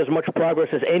 they made as much progress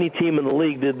as any team in the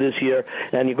league did this year.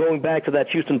 And you're going back to that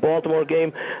Houston-Baltimore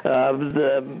game,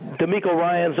 DeMeco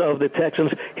Ryans of the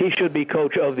Texans, he should be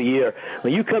coach of the year.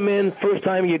 When you come in, first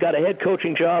time you got a head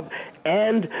coaching job,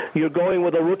 and you're going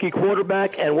with a rookie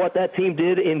quarterback, and what that team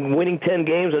did in winning 10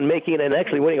 games and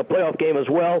actually winning a playoff game as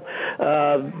well,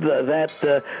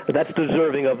 that's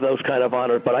deserving of those kind of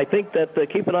honors. But I think that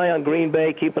keep an eye on Green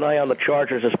Bay, keep an eye on the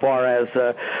Chargers as far as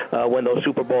when those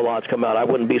Super Bowl odds come out. I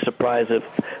wouldn't be surprised if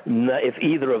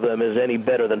either of them is any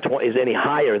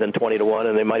higher than 20-1,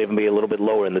 and they might even be a little bit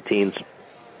lower in the teens.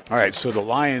 All right, so the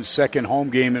Lions' second home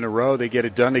game in a row, they get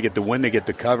it done, they get the win, they get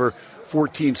the cover.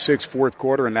 14-6 fourth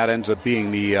quarter, and that ends up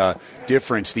being the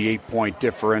difference, the 8-point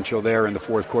differential there in the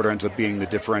fourth quarter ends up being the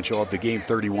differential of the game,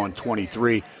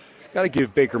 31-23. Got to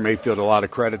give Baker Mayfield a lot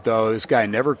of credit, though. This guy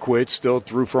never quit, still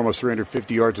threw for almost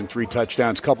 350 yards and 3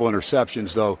 touchdowns. A couple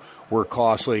interceptions, though, were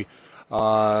costly.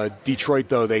 Detroit,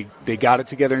 though, they got it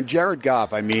together. And Jared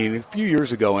Goff, I mean, a few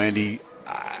years ago, Andy,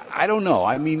 I don't know.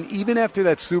 I mean, even after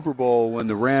that Super Bowl when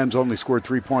the Rams only scored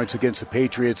 3 points against the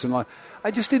Patriots, and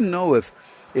I just didn't know if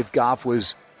Goff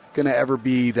was going to ever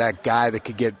be that guy that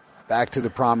could get back to the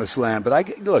promised land.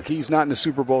 But look, he's not in the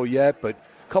Super Bowl yet, but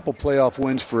a couple playoff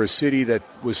wins for a city that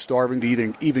was starving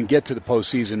to even get to the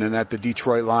postseason, and that the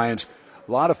Detroit Lions.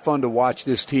 A lot of fun to watch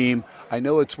this team. I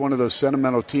know it's one of those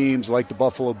sentimental teams like the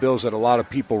Buffalo Bills that a lot of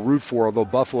people root for, although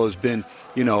Buffalo's been,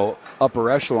 upper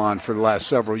echelon for the last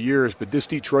several years. But this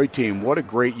Detroit team, what a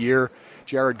great year.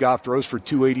 Jared Goff throws for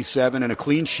 287 and a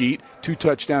clean sheet, 2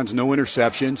 touchdowns, no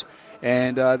interceptions.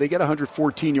 And they get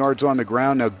 114 yards on the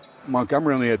ground. Now,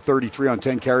 Montgomery only had 33 on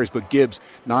 10 carries, but Gibbs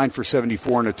 9 for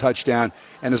 74 and a touchdown.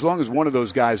 And as long as one of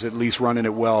those guys at least running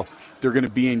it well, they're going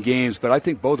to be in games. But I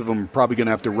think both of them are probably going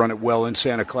to have to run it well in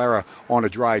Santa Clara on a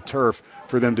dry turf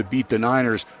for them to beat the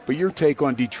Niners. But your take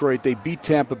on Detroit, they beat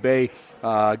Tampa Bay.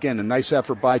 Again, a nice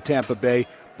effort by Tampa Bay.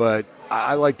 But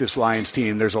I like this Lions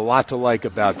team. There's a lot to like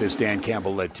about this Dan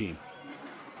Campbell-led team.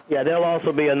 Yeah, they'll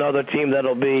also be another team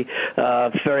that'll be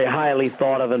very highly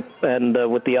thought of, and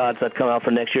with the odds that come out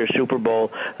for next year's Super Bowl,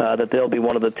 that they'll be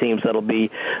one of the teams that'll be,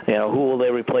 who will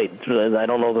they replace? I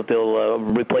don't know that they'll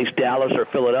replace Dallas or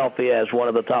Philadelphia as one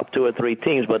of the top 2 or 3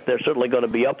 teams, but they're certainly going to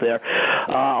be up there.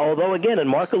 Although, again, and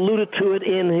Mark alluded to it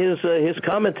in his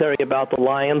commentary about the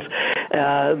Lions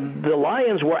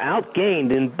were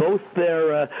outgained in both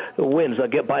their wins,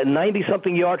 by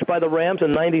 90-something yards by the Rams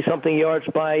and 90-something yards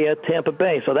by Tampa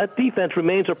Bay. So that defense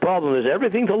remains a problem. There's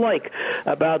everything to like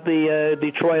about the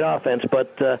Detroit offense,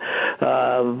 but the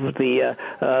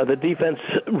defense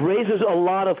raises a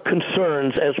lot of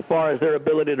concerns as far as their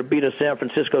ability to beat a San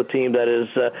Francisco team that is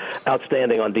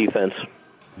outstanding on defense.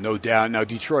 No doubt. Now,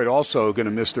 Detroit also going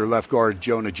to miss their left guard,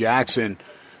 Jonah Jackson,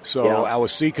 so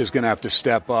Awasika's going to have to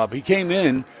step up. He came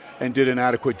in and did an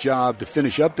adequate job to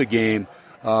finish up the game,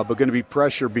 but going to be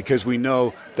pressure because we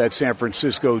know that San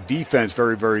Francisco defense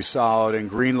very, very solid, and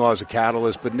Greenlaw's a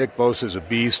catalyst, but Nick Bosa's a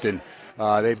beast, and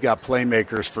they've got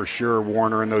playmakers for sure,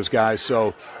 Warner and those guys.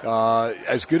 So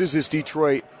as good as this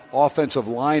Detroit offensive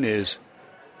line is,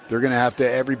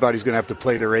 everybody's going to have to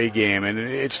play their A game, and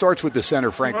it starts with the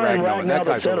center, Frank Ragnow. And that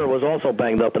guy's the center was also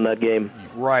banged up in that game.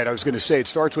 Right, I was going to say it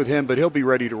starts with him, but he'll be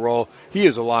ready to roll. He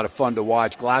is a lot of fun to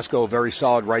watch. Glasgow, a very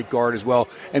solid right guard as well.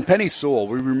 And Penny Sewell,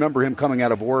 we remember him coming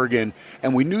out of Oregon,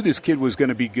 and we knew this kid was going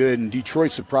to be good, and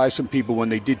Detroit surprised some people when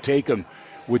they did take him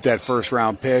with that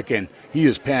first-round pick, and he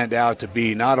has panned out to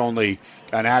be not only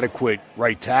an adequate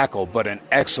right tackle, but an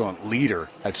excellent leader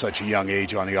at such a young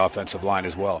age on the offensive line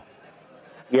as well.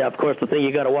 Yeah, of course, the thing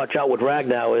you got to watch out with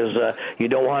Ragnow is you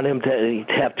don't want him to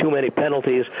have too many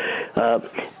penalties.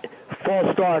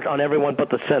 False start on everyone but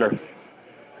the center.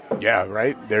 Yeah,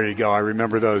 right. There you go. I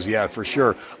remember those. Yeah, for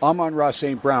sure. Amon-Ra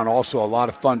St. Brown, also a lot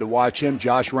of fun to watch him.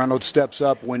 Josh Reynolds steps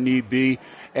up when need be.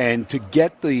 And to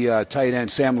get the tight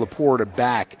end Sam Laporta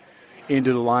back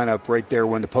into the lineup right there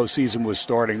when the postseason was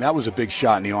starting, that was a big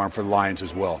shot in the arm for the Lions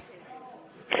as well.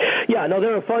 Yeah, no,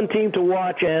 they're a fun team to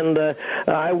watch, and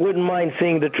I wouldn't mind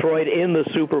seeing Detroit in the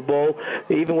Super Bowl,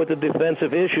 even with the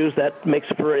defensive issues. That makes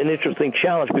for an interesting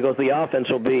challenge because the offense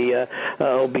will be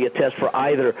a test for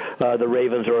either the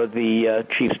Ravens or the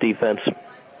Chiefs defense.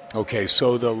 Okay,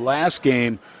 so the last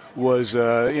game was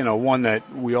one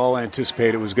that we all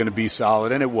anticipated was going to be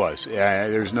solid, and it was.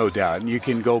 There's no doubt. And you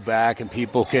can go back and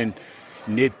people can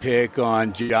nitpick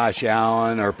on Josh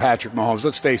Allen or Patrick Mahomes.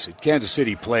 Let's face it, Kansas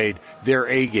City played their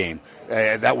A game.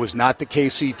 That was not the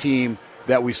KC team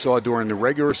that we saw during the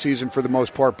regular season for the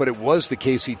most part, but it was the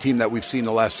KC team that we've seen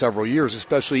the last several years,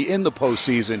 especially in the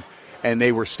postseason, and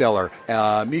they were stellar.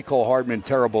 Mecole Hardman,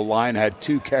 terrible line, had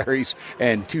 2 carries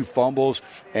and 2 fumbles,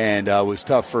 and it was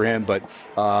tough for him, but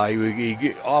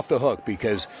he off the hook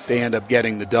because they end up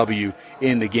getting the W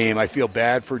in the game. I feel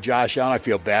bad for Josh Allen. I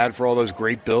feel bad for all those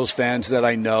great Bills fans that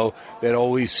I know that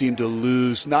always seem to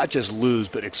lose, not just lose,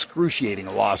 but excruciating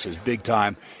losses big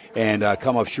time and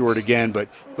come up short again. But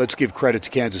let's give credit to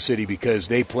Kansas City because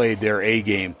they played their A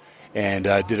game and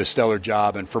did a stellar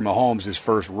job. And for Mahomes, his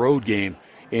first road game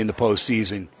in the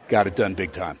postseason, got it done big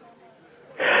time.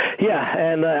 Yeah,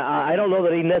 and I don't know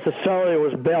that he necessarily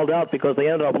was bailed out because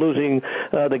they ended up losing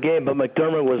the game, but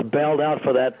McDermott was bailed out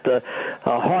for that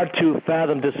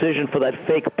hard-to-fathom decision for that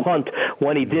fake punt.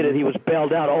 When he did it, he was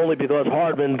bailed out only because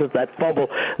Hardman took that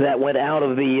fumble that went out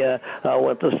of the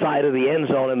side of the end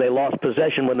zone, and they lost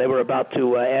possession when they were about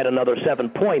to add another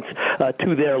 7 points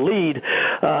to their lead.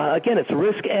 Again, it's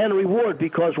risk and reward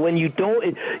because when you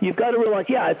don't, you've got to realize,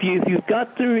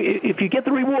 if you get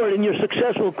the reward and you're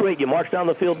successful, great. You march down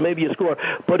the field, maybe maybe you score.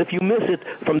 But if you miss it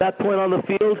from that point on the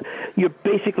field, you're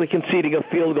basically conceding a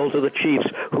field goal to the Chiefs,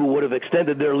 who would have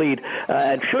extended their lead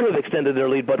and should have extended their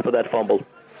lead but for that fumble.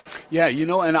 Yeah,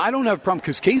 and I don't have a problem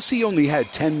because KC only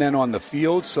had 10 men on the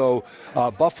field, so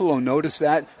Buffalo noticed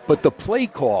that. But the play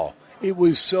call, it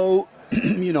was so,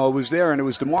 it was there, and it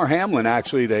was DeMar Hamlin,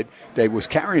 actually, that was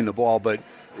carrying the ball. But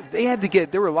there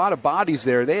were a lot of bodies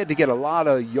there. They had to get a lot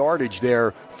of yardage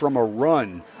there from a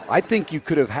run. I think you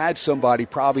could have had somebody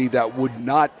probably that would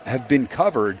not have been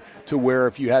covered to where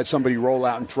if you had somebody roll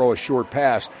out and throw a short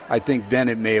pass, I think then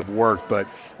it may have worked. But,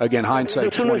 again,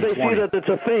 hindsight's 2020. As soon as they see that it's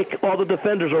a fake, all the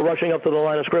defenders are rushing up to the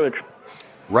line of scrimmage.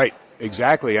 Right,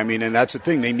 exactly. I mean, and that's the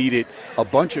thing. They needed a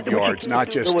bunch of yards, not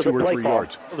just 2 or 3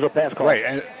 yards. It was a pass call. Right,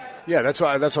 and that's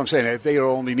what I'm saying. If they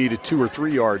only needed 2 or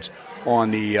 3 yards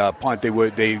on the punt,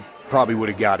 they probably would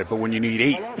have got it. But when you need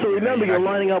 8. So remember, you're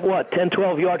lining up, 10,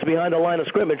 12 yards behind the line of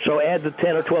scrimmage, so add the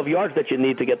 10 or 12 yards that you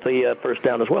need to get the first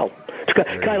down as well. It's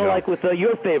kind of like with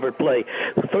your favorite play,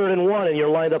 3rd and 1, and you're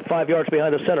lined up 5 yards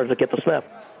behind the center to get the snap.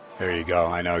 There you go.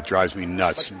 I know. It drives me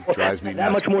nuts.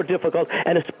 That much more difficult,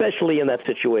 and especially in that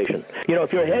situation.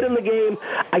 If you're ahead in the game,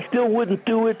 I still wouldn't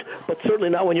do it, but certainly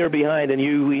not when you're behind and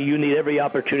you need every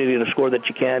opportunity to score that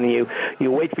you can, and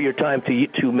you wait for your time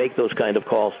to make those kind of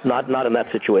calls. Not in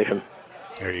that situation.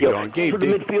 There you go. And Gabe, the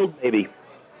midfield, maybe.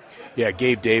 Yeah,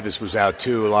 Gabe Davis was out,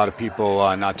 too. A lot of people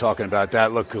not talking about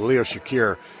that. Look, Khalil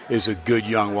Shakir is a good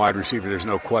young wide receiver. There's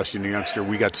no question. The youngster,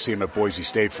 we got to see him at Boise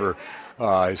State for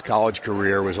his college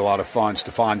career. It was a lot of fun.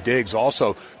 Stephon Diggs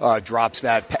also drops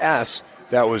that pass.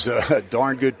 That was a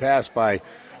darn good pass by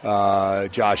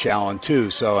Josh Allen, too.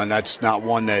 And that's not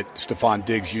one that Stephon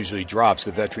Diggs usually drops.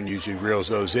 The veteran usually reels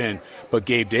those in. But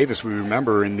Gabe Davis, we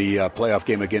remember in the playoff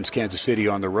game against Kansas City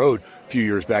on the road a few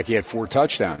years back, he had 4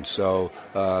 touchdowns. So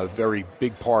a very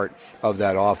big part of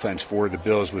that offense for the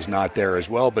Bills was not there as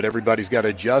well. But everybody's got to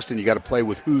adjust, and you got to play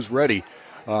with who's ready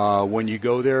when you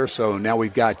go there. So now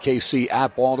we've got KC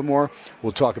at Baltimore.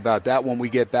 We'll talk about that when we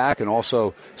get back. And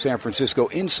also San Francisco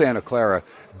in Santa Clara.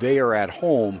 They are at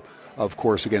home, of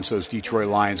course, against those Detroit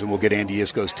Lions, and we'll get Andy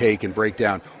Isco's take and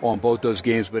breakdown on both those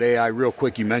games. But, AI, real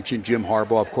quick, you mentioned Jim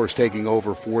Harbaugh, of course, taking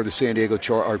over for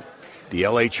the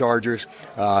LA Chargers.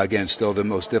 Again, still the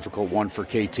most difficult one for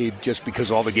KT, just because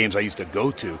all the games I used to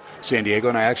go to San Diego,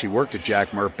 and I actually worked at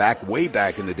Jack Murph way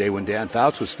back in the day when Dan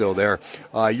Fouts was still there.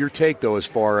 Your take, though, as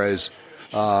far as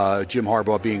Jim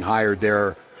Harbaugh being hired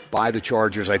there by the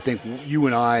Chargers. I think you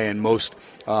and I and most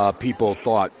people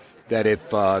thought that if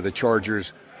the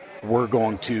Chargers were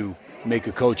going to make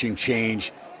a coaching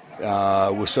change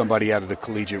with somebody out of the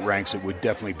collegiate ranks, it would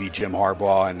definitely be Jim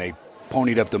Harbaugh, and they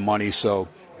ponied up the money, so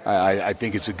I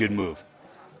think it's a good move.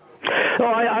 Oh,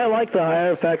 I like the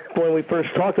hire. In fact, when we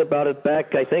first talked about it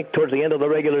back, I think, towards the end of the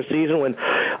regular season when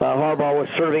Harbaugh was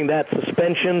serving that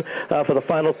suspension for the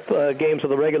final games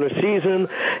of the regular season,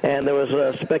 and there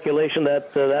was speculation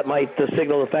that that might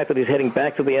signal the fact that he's heading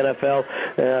back to the NFL.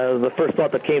 The first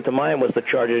thought that came to mind was the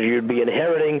Chargers. You'd be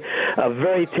inheriting a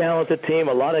very talented team,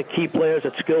 a lot of key players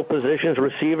at skill positions,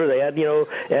 receiver. They had,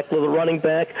 Eckler, the running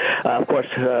back. Of course,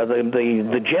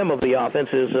 the gem of the offense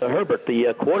is Herbert,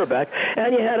 the quarterback.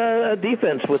 And you had a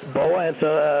defense with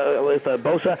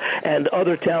Bosa and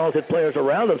other talented players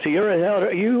around them. So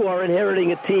you are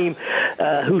inheriting a team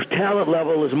whose talent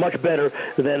level is much better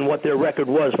than what their record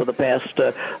was for the past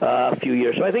few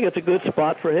years. So I think it's a good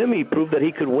spot for him. He proved that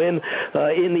he could win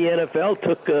in the NFL,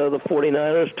 took the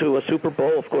 49ers to a Super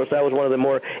Bowl. Of course, that was one of the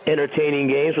more entertaining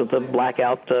games with the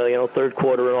blackout, third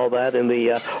quarter and all that in the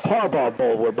Harbaugh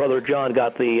Bowl, where Brother John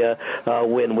got the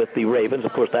win with the Ravens.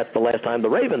 Of course, that's the last time the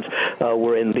Ravens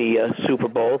were in the Super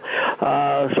Bowl.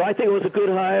 So I think it was a good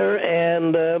hire,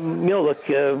 and look,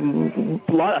 a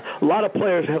lot of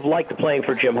players have liked playing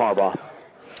for Jim Harbaugh.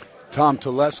 Tom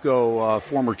Telesco,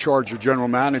 former Charger general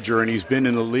manager, and he's been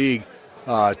in the league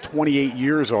 28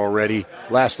 years already,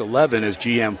 last 11 as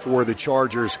GM for the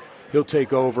Chargers. He'll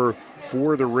take over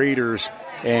for the Raiders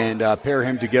and pair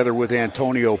him together with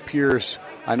Antonio Pierce.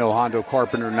 I know Hondo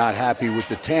Carpenter not happy with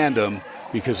the tandem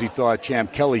because he thought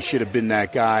Champ Kelly should have been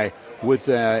that guy with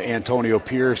Antonio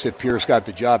Pierce. If Pierce got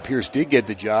the job, Pierce did get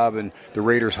the job, and the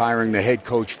Raiders hiring the head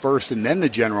coach first and then the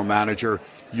general manager.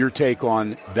 Your take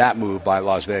on that move by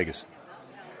Las Vegas?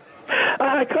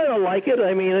 I kind of like it.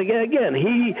 I mean, again,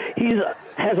 he's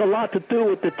has a lot to do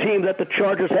with the team that the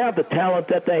Chargers have, the talent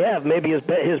that they have. Maybe his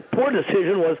poor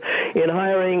decision was in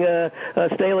hiring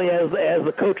Staley as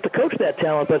the coach to coach that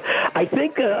talent. But I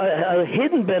think a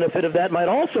hidden benefit of that might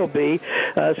also be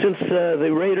since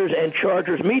the Raiders and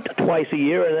Chargers meet twice a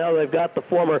year, and now they've got the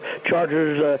former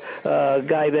Chargers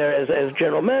guy there as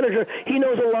general manager. He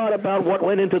knows a lot about what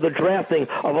went into the drafting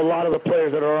of a lot of the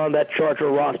players that are on that Charger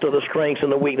roster, the strengths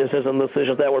and the weaknesses and the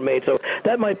decisions that were made. So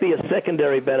that might be a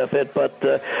secondary benefit, but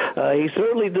he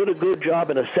certainly did a good job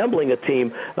in assembling a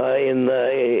team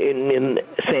in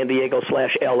San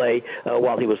Diego/L.A.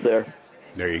 While he was there.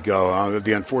 There you go.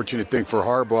 The unfortunate thing for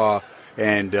Harbaugh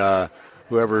and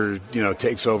whoever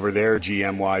takes over there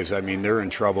GM-wise, I mean, they're in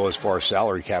trouble as far as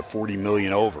salary cap, $40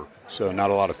 million over. So not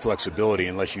a lot of flexibility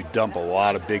unless you dump a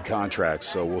lot of big contracts.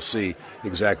 So we'll see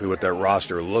exactly what that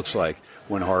roster looks like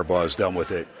when Harbaugh is done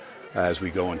with it as we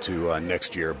go into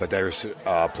next year. But there's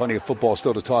plenty of football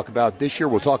still to talk about. This year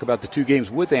we'll talk about the two games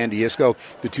with Andy Iskoe,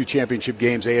 the two championship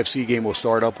games. AFC game will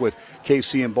start up with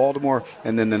KC in Baltimore,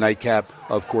 and then the nightcap,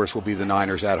 of course, will be the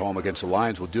Niners at home against the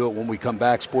Lions. We'll do it when we come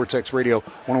back. SportsX Radio,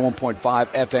 101.5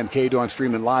 FM KDON,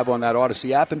 streaming live on that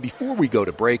Odyssey app. And before we go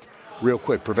to break, real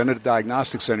quick, Preventative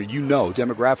Diagnostic Center,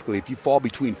 demographically, if you fall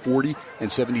between 40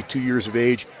 and 72 years of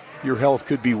age, your health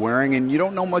could be wearing, and you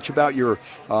don't know much about your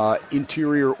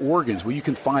interior organs. Well, you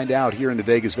can find out here in the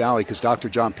Vegas Valley because Dr.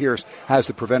 John Pierce has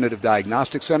the Preventative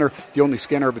Diagnostic Center, the only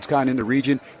scanner of its kind in the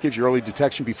region, gives you early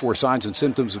detection before signs and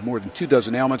symptoms of more than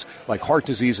 24 ailments like heart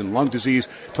disease and lung disease,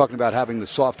 talking about having the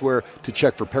software to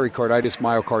check for pericarditis,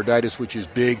 myocarditis, which is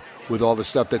big with all the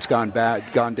stuff that's gone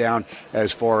down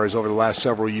as far as over the last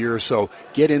several years. So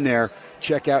get in there.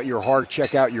 Check out your heart.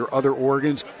 Check out your other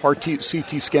organs. Heart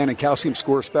CT scan and calcium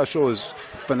score special is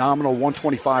phenomenal.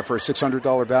 $125 for a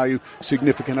 $600 value.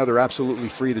 Significant other, absolutely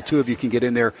free. The two of you can get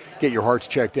in there, get your hearts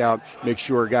checked out. Make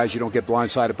sure, guys, you don't get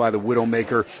blindsided by the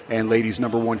Widowmaker. And ladies,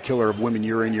 number one killer of women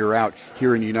year in, year out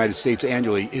here in the United States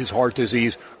annually is heart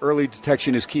disease. Early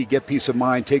detection is key. Get peace of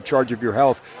mind. Take charge of your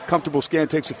health. Comfortable scan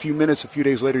takes a few minutes. A few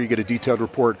days later, you get a detailed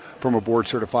report from a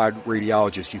board-certified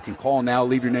radiologist. You can call now,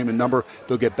 leave your name and number.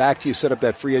 They'll get back to you, set up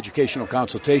that free educational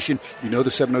consultation. You know the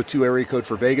 702 area code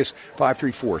for Vegas,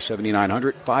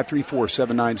 534-7900,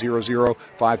 534-7900,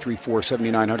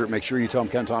 534-7900. Make sure you tell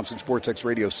them Ken Thompson SportsX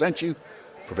Radio sent you.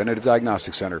 Preventative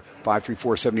Diagnostic Center,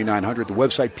 534-7900. The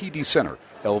website,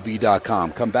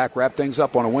 pdcenterlv.com. Come back, wrap things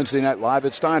up on a Wednesday night live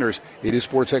at Steiners. It is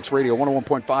SportsX Radio,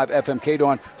 101.5 FM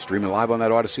KDON, streaming live on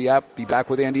that Odyssey app. Be back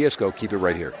with Andy Iskoe. Keep it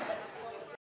right here.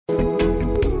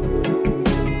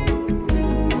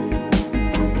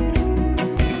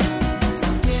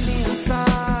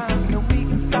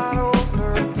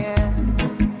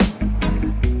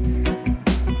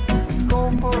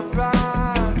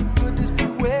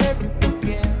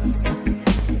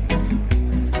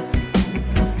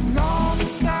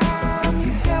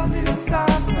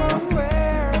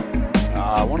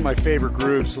 My favorite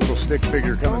groups, a little stick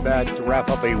figure coming back to wrap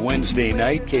up a Wednesday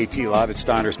night. KT live at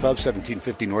Steiners Pub,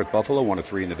 1750 North Buffalo,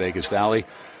 103 in the Vegas Valley.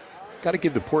 Got to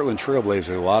give the Portland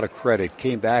Trailblazers a lot of credit.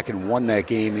 Came back and won that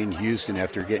game in Houston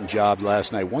after getting jobbed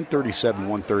last night,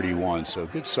 137-131. So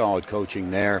good, solid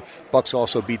coaching there. Bucks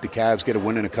also beat the Cavs, get a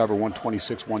win and a cover,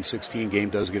 126-116. Game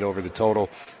does get over the total.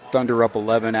 Thunder up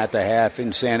 11 at the half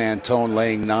in San Antonio,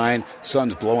 laying 9.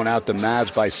 Suns blowing out the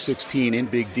Mavs by 16 in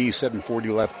Big D,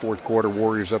 7:40 left, fourth quarter.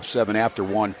 Warriors up 7 after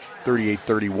 1,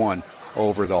 38-31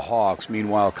 over the Hawks.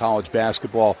 Meanwhile, college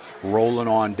basketball rolling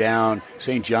on down.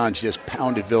 St. John's just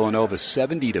pounded Villanova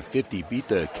 70-50, beat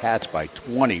the Cats by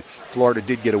 20. Florida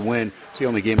did get a win. It's the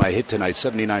only game I hit tonight,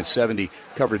 79-70.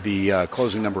 Covered the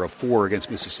closing number of 4 against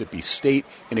Mississippi State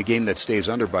in a game that stays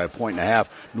under by 1.5.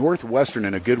 Northwestern,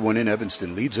 in a good one in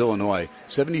Evanston, leads Illinois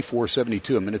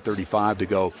 74-72, a minute 35 to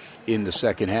go in the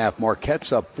second half.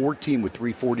 Marquette's up 14 with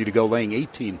 3:40 to go, laying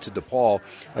 18 to DePaul.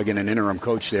 Again, an interim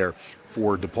coach there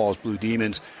for DePaul's Blue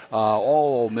Demons.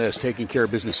 All Ole Miss taking care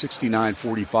of business,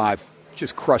 69-45,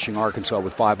 just crushing Arkansas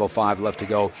with 5:05 left to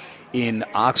go in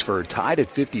Oxford. Tied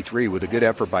at 53 with a good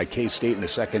effort by K-State in the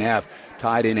second half.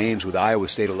 Tied in Ames with Iowa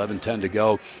State, 11-10 to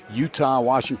go. Utah,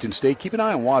 Washington State. Keep an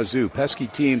eye on Wazoo. Pesky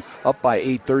team up by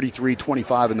 8,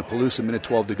 33-25 in the Palouse, minute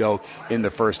 12 to go in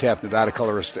the first half. Nevada,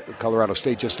 Colorado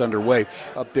State just underway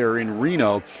up there in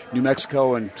Reno. New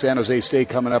Mexico and San Jose State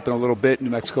coming up in a little bit. New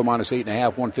Mexico minus 8.5,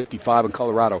 155 in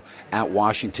Colorado at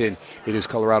Washington. It is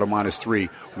Colorado minus 3,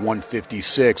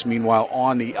 156. Meanwhile,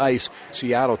 on the ice,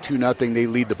 Seattle 2-0. They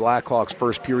lead the Blackhawks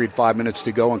first period, 5 minutes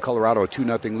to go. And Colorado a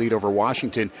 2-0 lead over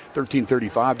Washington, 13:35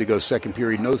 to go second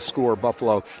period. No score.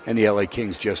 Buffalo and the LA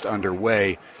Kings just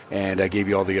underway. And I gave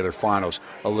you all the other finals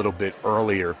a little bit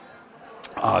earlier.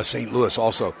 St. Louis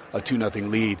also a 2-0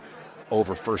 lead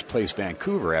over first-place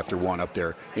Vancouver after one up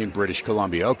there in British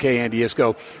Columbia. Okay, Andy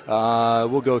Iskoe,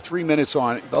 we'll go 3 minutes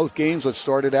on both games. Let's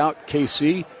start it out.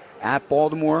 KC at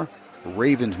Baltimore,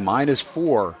 Ravens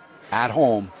 -4 at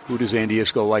home. Who does Andy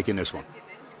Iskoe like in this one?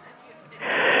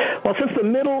 Well, since the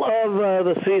middle of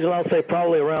the season, I'll say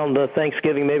probably around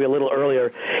Thanksgiving, maybe a little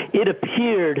earlier, it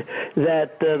appeared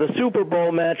that the Super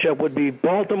Bowl matchup would be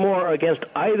Baltimore against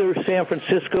either San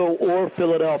Francisco or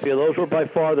Philadelphia. Those were by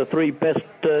far the three best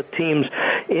teams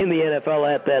in the NFL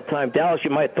at that time. Dallas you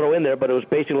might throw in there, but it was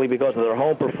basically because of their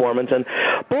home performance. And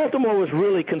Baltimore was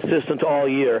really consistent all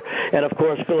year. And, of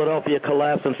course, Philadelphia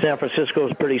collapsed and San Francisco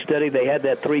was pretty steady. They had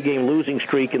that 3-game losing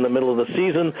streak in the middle of the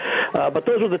season. But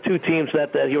those were the two teams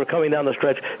that you were coming down the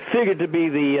stretch figured to be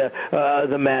the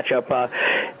matchup.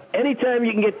 Anytime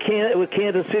you can get with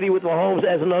Kansas City with Mahomes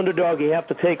as an underdog, you have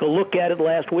to take a look at it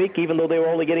last week. Even though they were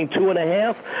only getting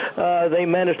 2.5, they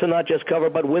managed to not just cover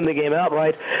but win the game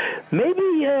outright.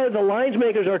 Maybe the lines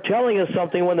makers are telling us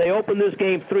something when they opened this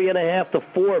game 3.5 to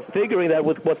 4, figuring that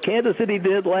with what Kansas City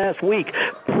did last week,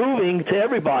 proving to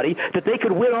everybody that they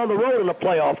could win on the road in a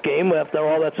playoff game after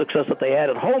all that success that they had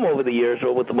at home over the years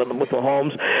with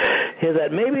Mahomes, is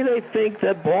that maybe they think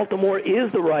that Baltimore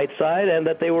is the right side and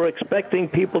that they were expecting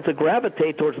people to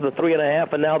gravitate towards the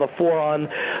 3.5 and now the 4 on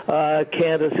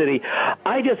Kansas City.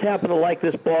 I just happen to like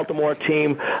this Baltimore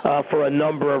team for a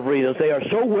number of reasons. They are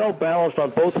so well balanced on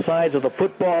both sides of the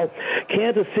football.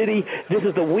 Kansas City, this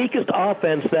is the weakest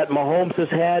offense that Mahomes has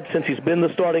had since he's been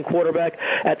the starting quarterback.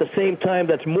 At the same time,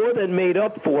 that's more than made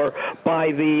up for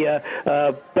by the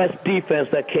best defense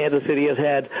that Kansas City has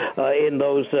had in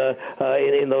those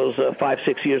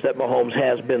 5-6 years that Mahomes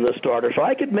has been the starter. So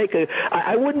I could make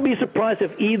I wouldn't be surprised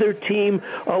if either team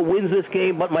wins this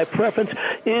game, but my preference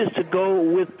is to go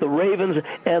with the Ravens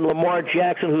and Lamar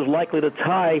Jackson, who's likely to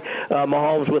tie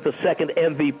Mahomes with the second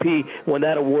MVP when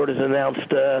that award is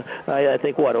announced. I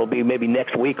think it'll be maybe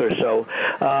next week or so.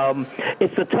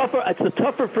 It's the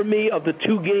tougher for me of the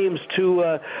two games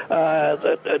to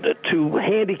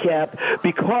handicap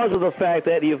because of the fact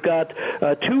that you've got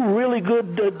two really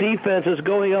good defenses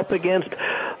going up against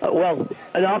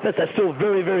an offense that's still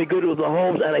very, very good with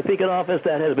Mahomes, and I think an offense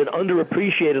that has been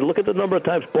underappreciated. Look at the number of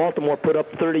times Baltimore put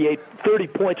up 30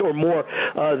 points or more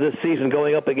this season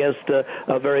going up against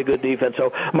a very good defense.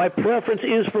 So my preference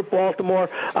is for Baltimore.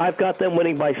 I've got them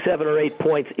winning by 7 or 8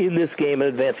 points in this game and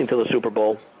advancing to the Super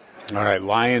Bowl. All right,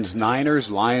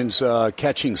 Lions-Niners. Lions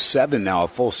catching 7 now, a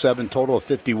full 7, total of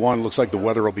 51. Looks like the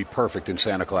weather will be perfect in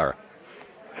Santa Clara.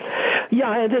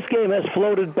 Yeah, and this game has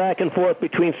floated back and forth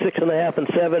between 6.5 and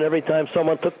 7 every time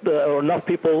someone took or enough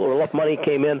people or enough money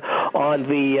came in on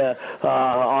the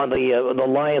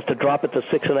Lions to drop it to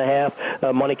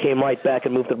 6.5. Money came right back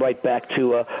and moved it right back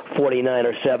to 49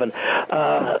 or 7.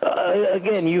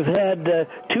 Again, you've had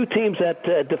two teams that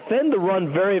defend the run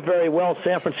very, very well.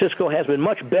 San Francisco has been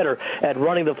much better at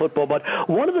running the football, but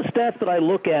one of the stats that I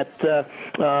look at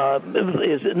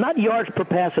is not yards per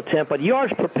pass attempt, but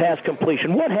yards per pass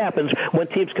completion. What happens when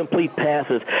teams complete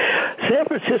passes? San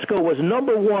Francisco was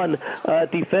number 1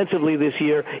 defensively this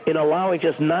year in allowing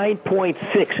just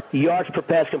 9.6 yards per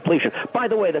pass completion. By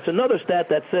the way, that's another stat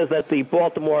that says that the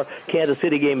Baltimore-Kansas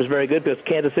City game is very good because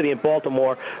Kansas City and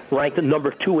Baltimore ranked number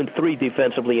 2 and 3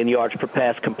 defensively in yards per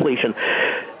pass completion.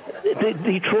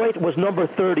 Detroit was number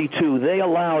 32. They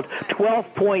allowed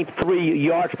 12.3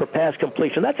 yards per pass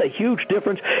completion. That's a huge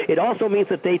difference. It also means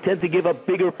that they tend to give up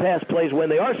bigger pass plays when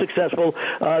they are successful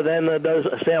than does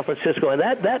San Francisco. And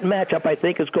that matchup, I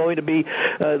think, is going to be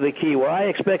the key, where I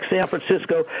expect San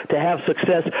Francisco to have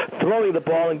success throwing the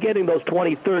ball and getting those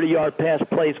 20, 30-yard pass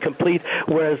plays complete,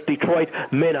 whereas Detroit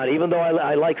may not. Even though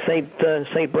I like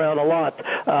St. Brown a lot,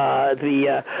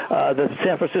 the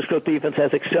San Francisco defense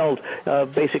has excelled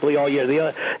basically all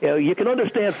year. You can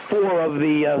understand 4 of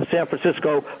the San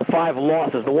Francisco 5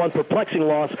 losses. The one perplexing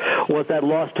loss was that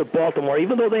loss to Baltimore.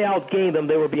 Even though they outgained them,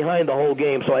 they were behind the whole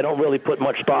game, so I don't really put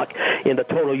much stock in the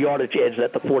total yardage edge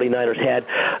that the 49ers had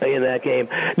in that game.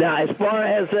 Now, as far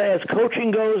as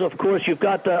coaching goes, of course, you've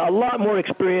got a lot more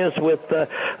experience with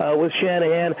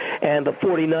Shanahan and the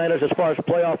 49ers as far as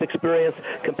playoff experience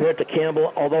compared to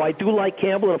Campbell, although I do like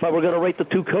Campbell, and if I were going to rate the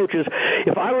two coaches,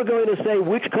 if I were going to say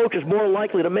which coach is more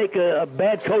likely to make a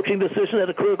bad coaching decision at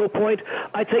a critical point,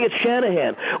 I'd say it's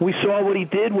Shanahan. We saw what he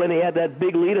did when he had that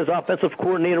big lead as offensive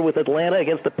coordinator with Atlanta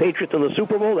against the Patriots in the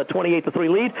Super Bowl, that 28-3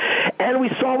 lead, and we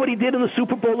saw what he did in the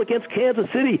Super Bowl against Kansas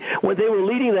City when they were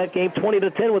leading that game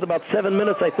 20-10 with about 7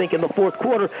 minutes, I think, in the fourth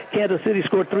quarter. Kansas City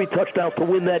scored 3 touchdowns to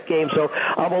win that game. So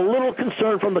I'm a little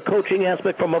concerned from the coaching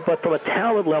aspect, but from a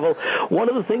talent level. One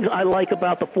of the things I like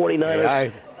about the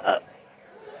 49ers...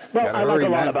 Well, I like a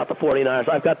lot about the 49ers.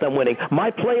 I've got them winning.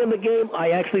 My play in the game,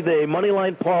 the money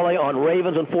line parlay on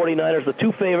Ravens and 49ers, the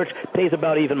two favorites, pays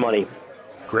about even money.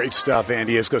 Great stuff,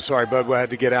 Andy Iskoe. Sorry, Bud, we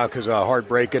had to get out because hard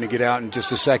break. Going to get out in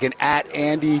just a second. At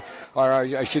Andy, or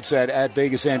I should say at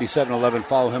Vegas Andy 711.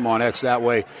 Follow him on X that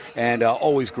way. And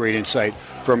always great insight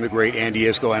from the great Andy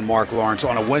Iskoe and Mark Lawrence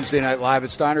on a Wednesday night live at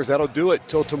Steiners. That'll do it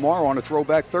till tomorrow on a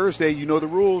Throwback Thursday. You know the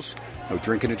rules. No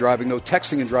drinking and driving, no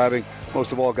texting and driving.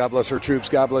 Most of all, God bless our troops.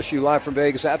 God bless you. Live from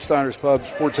Vegas at Steiners Pub,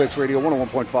 Sportsxradio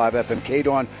 101.5 FM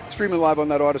KDAWN. Streaming live on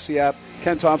that Odyssey app.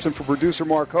 Ken Thompson for producer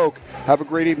Mark Hoke. Have a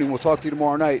great evening. We'll talk to you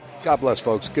tomorrow night. God bless,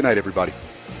 folks. Good night, everybody.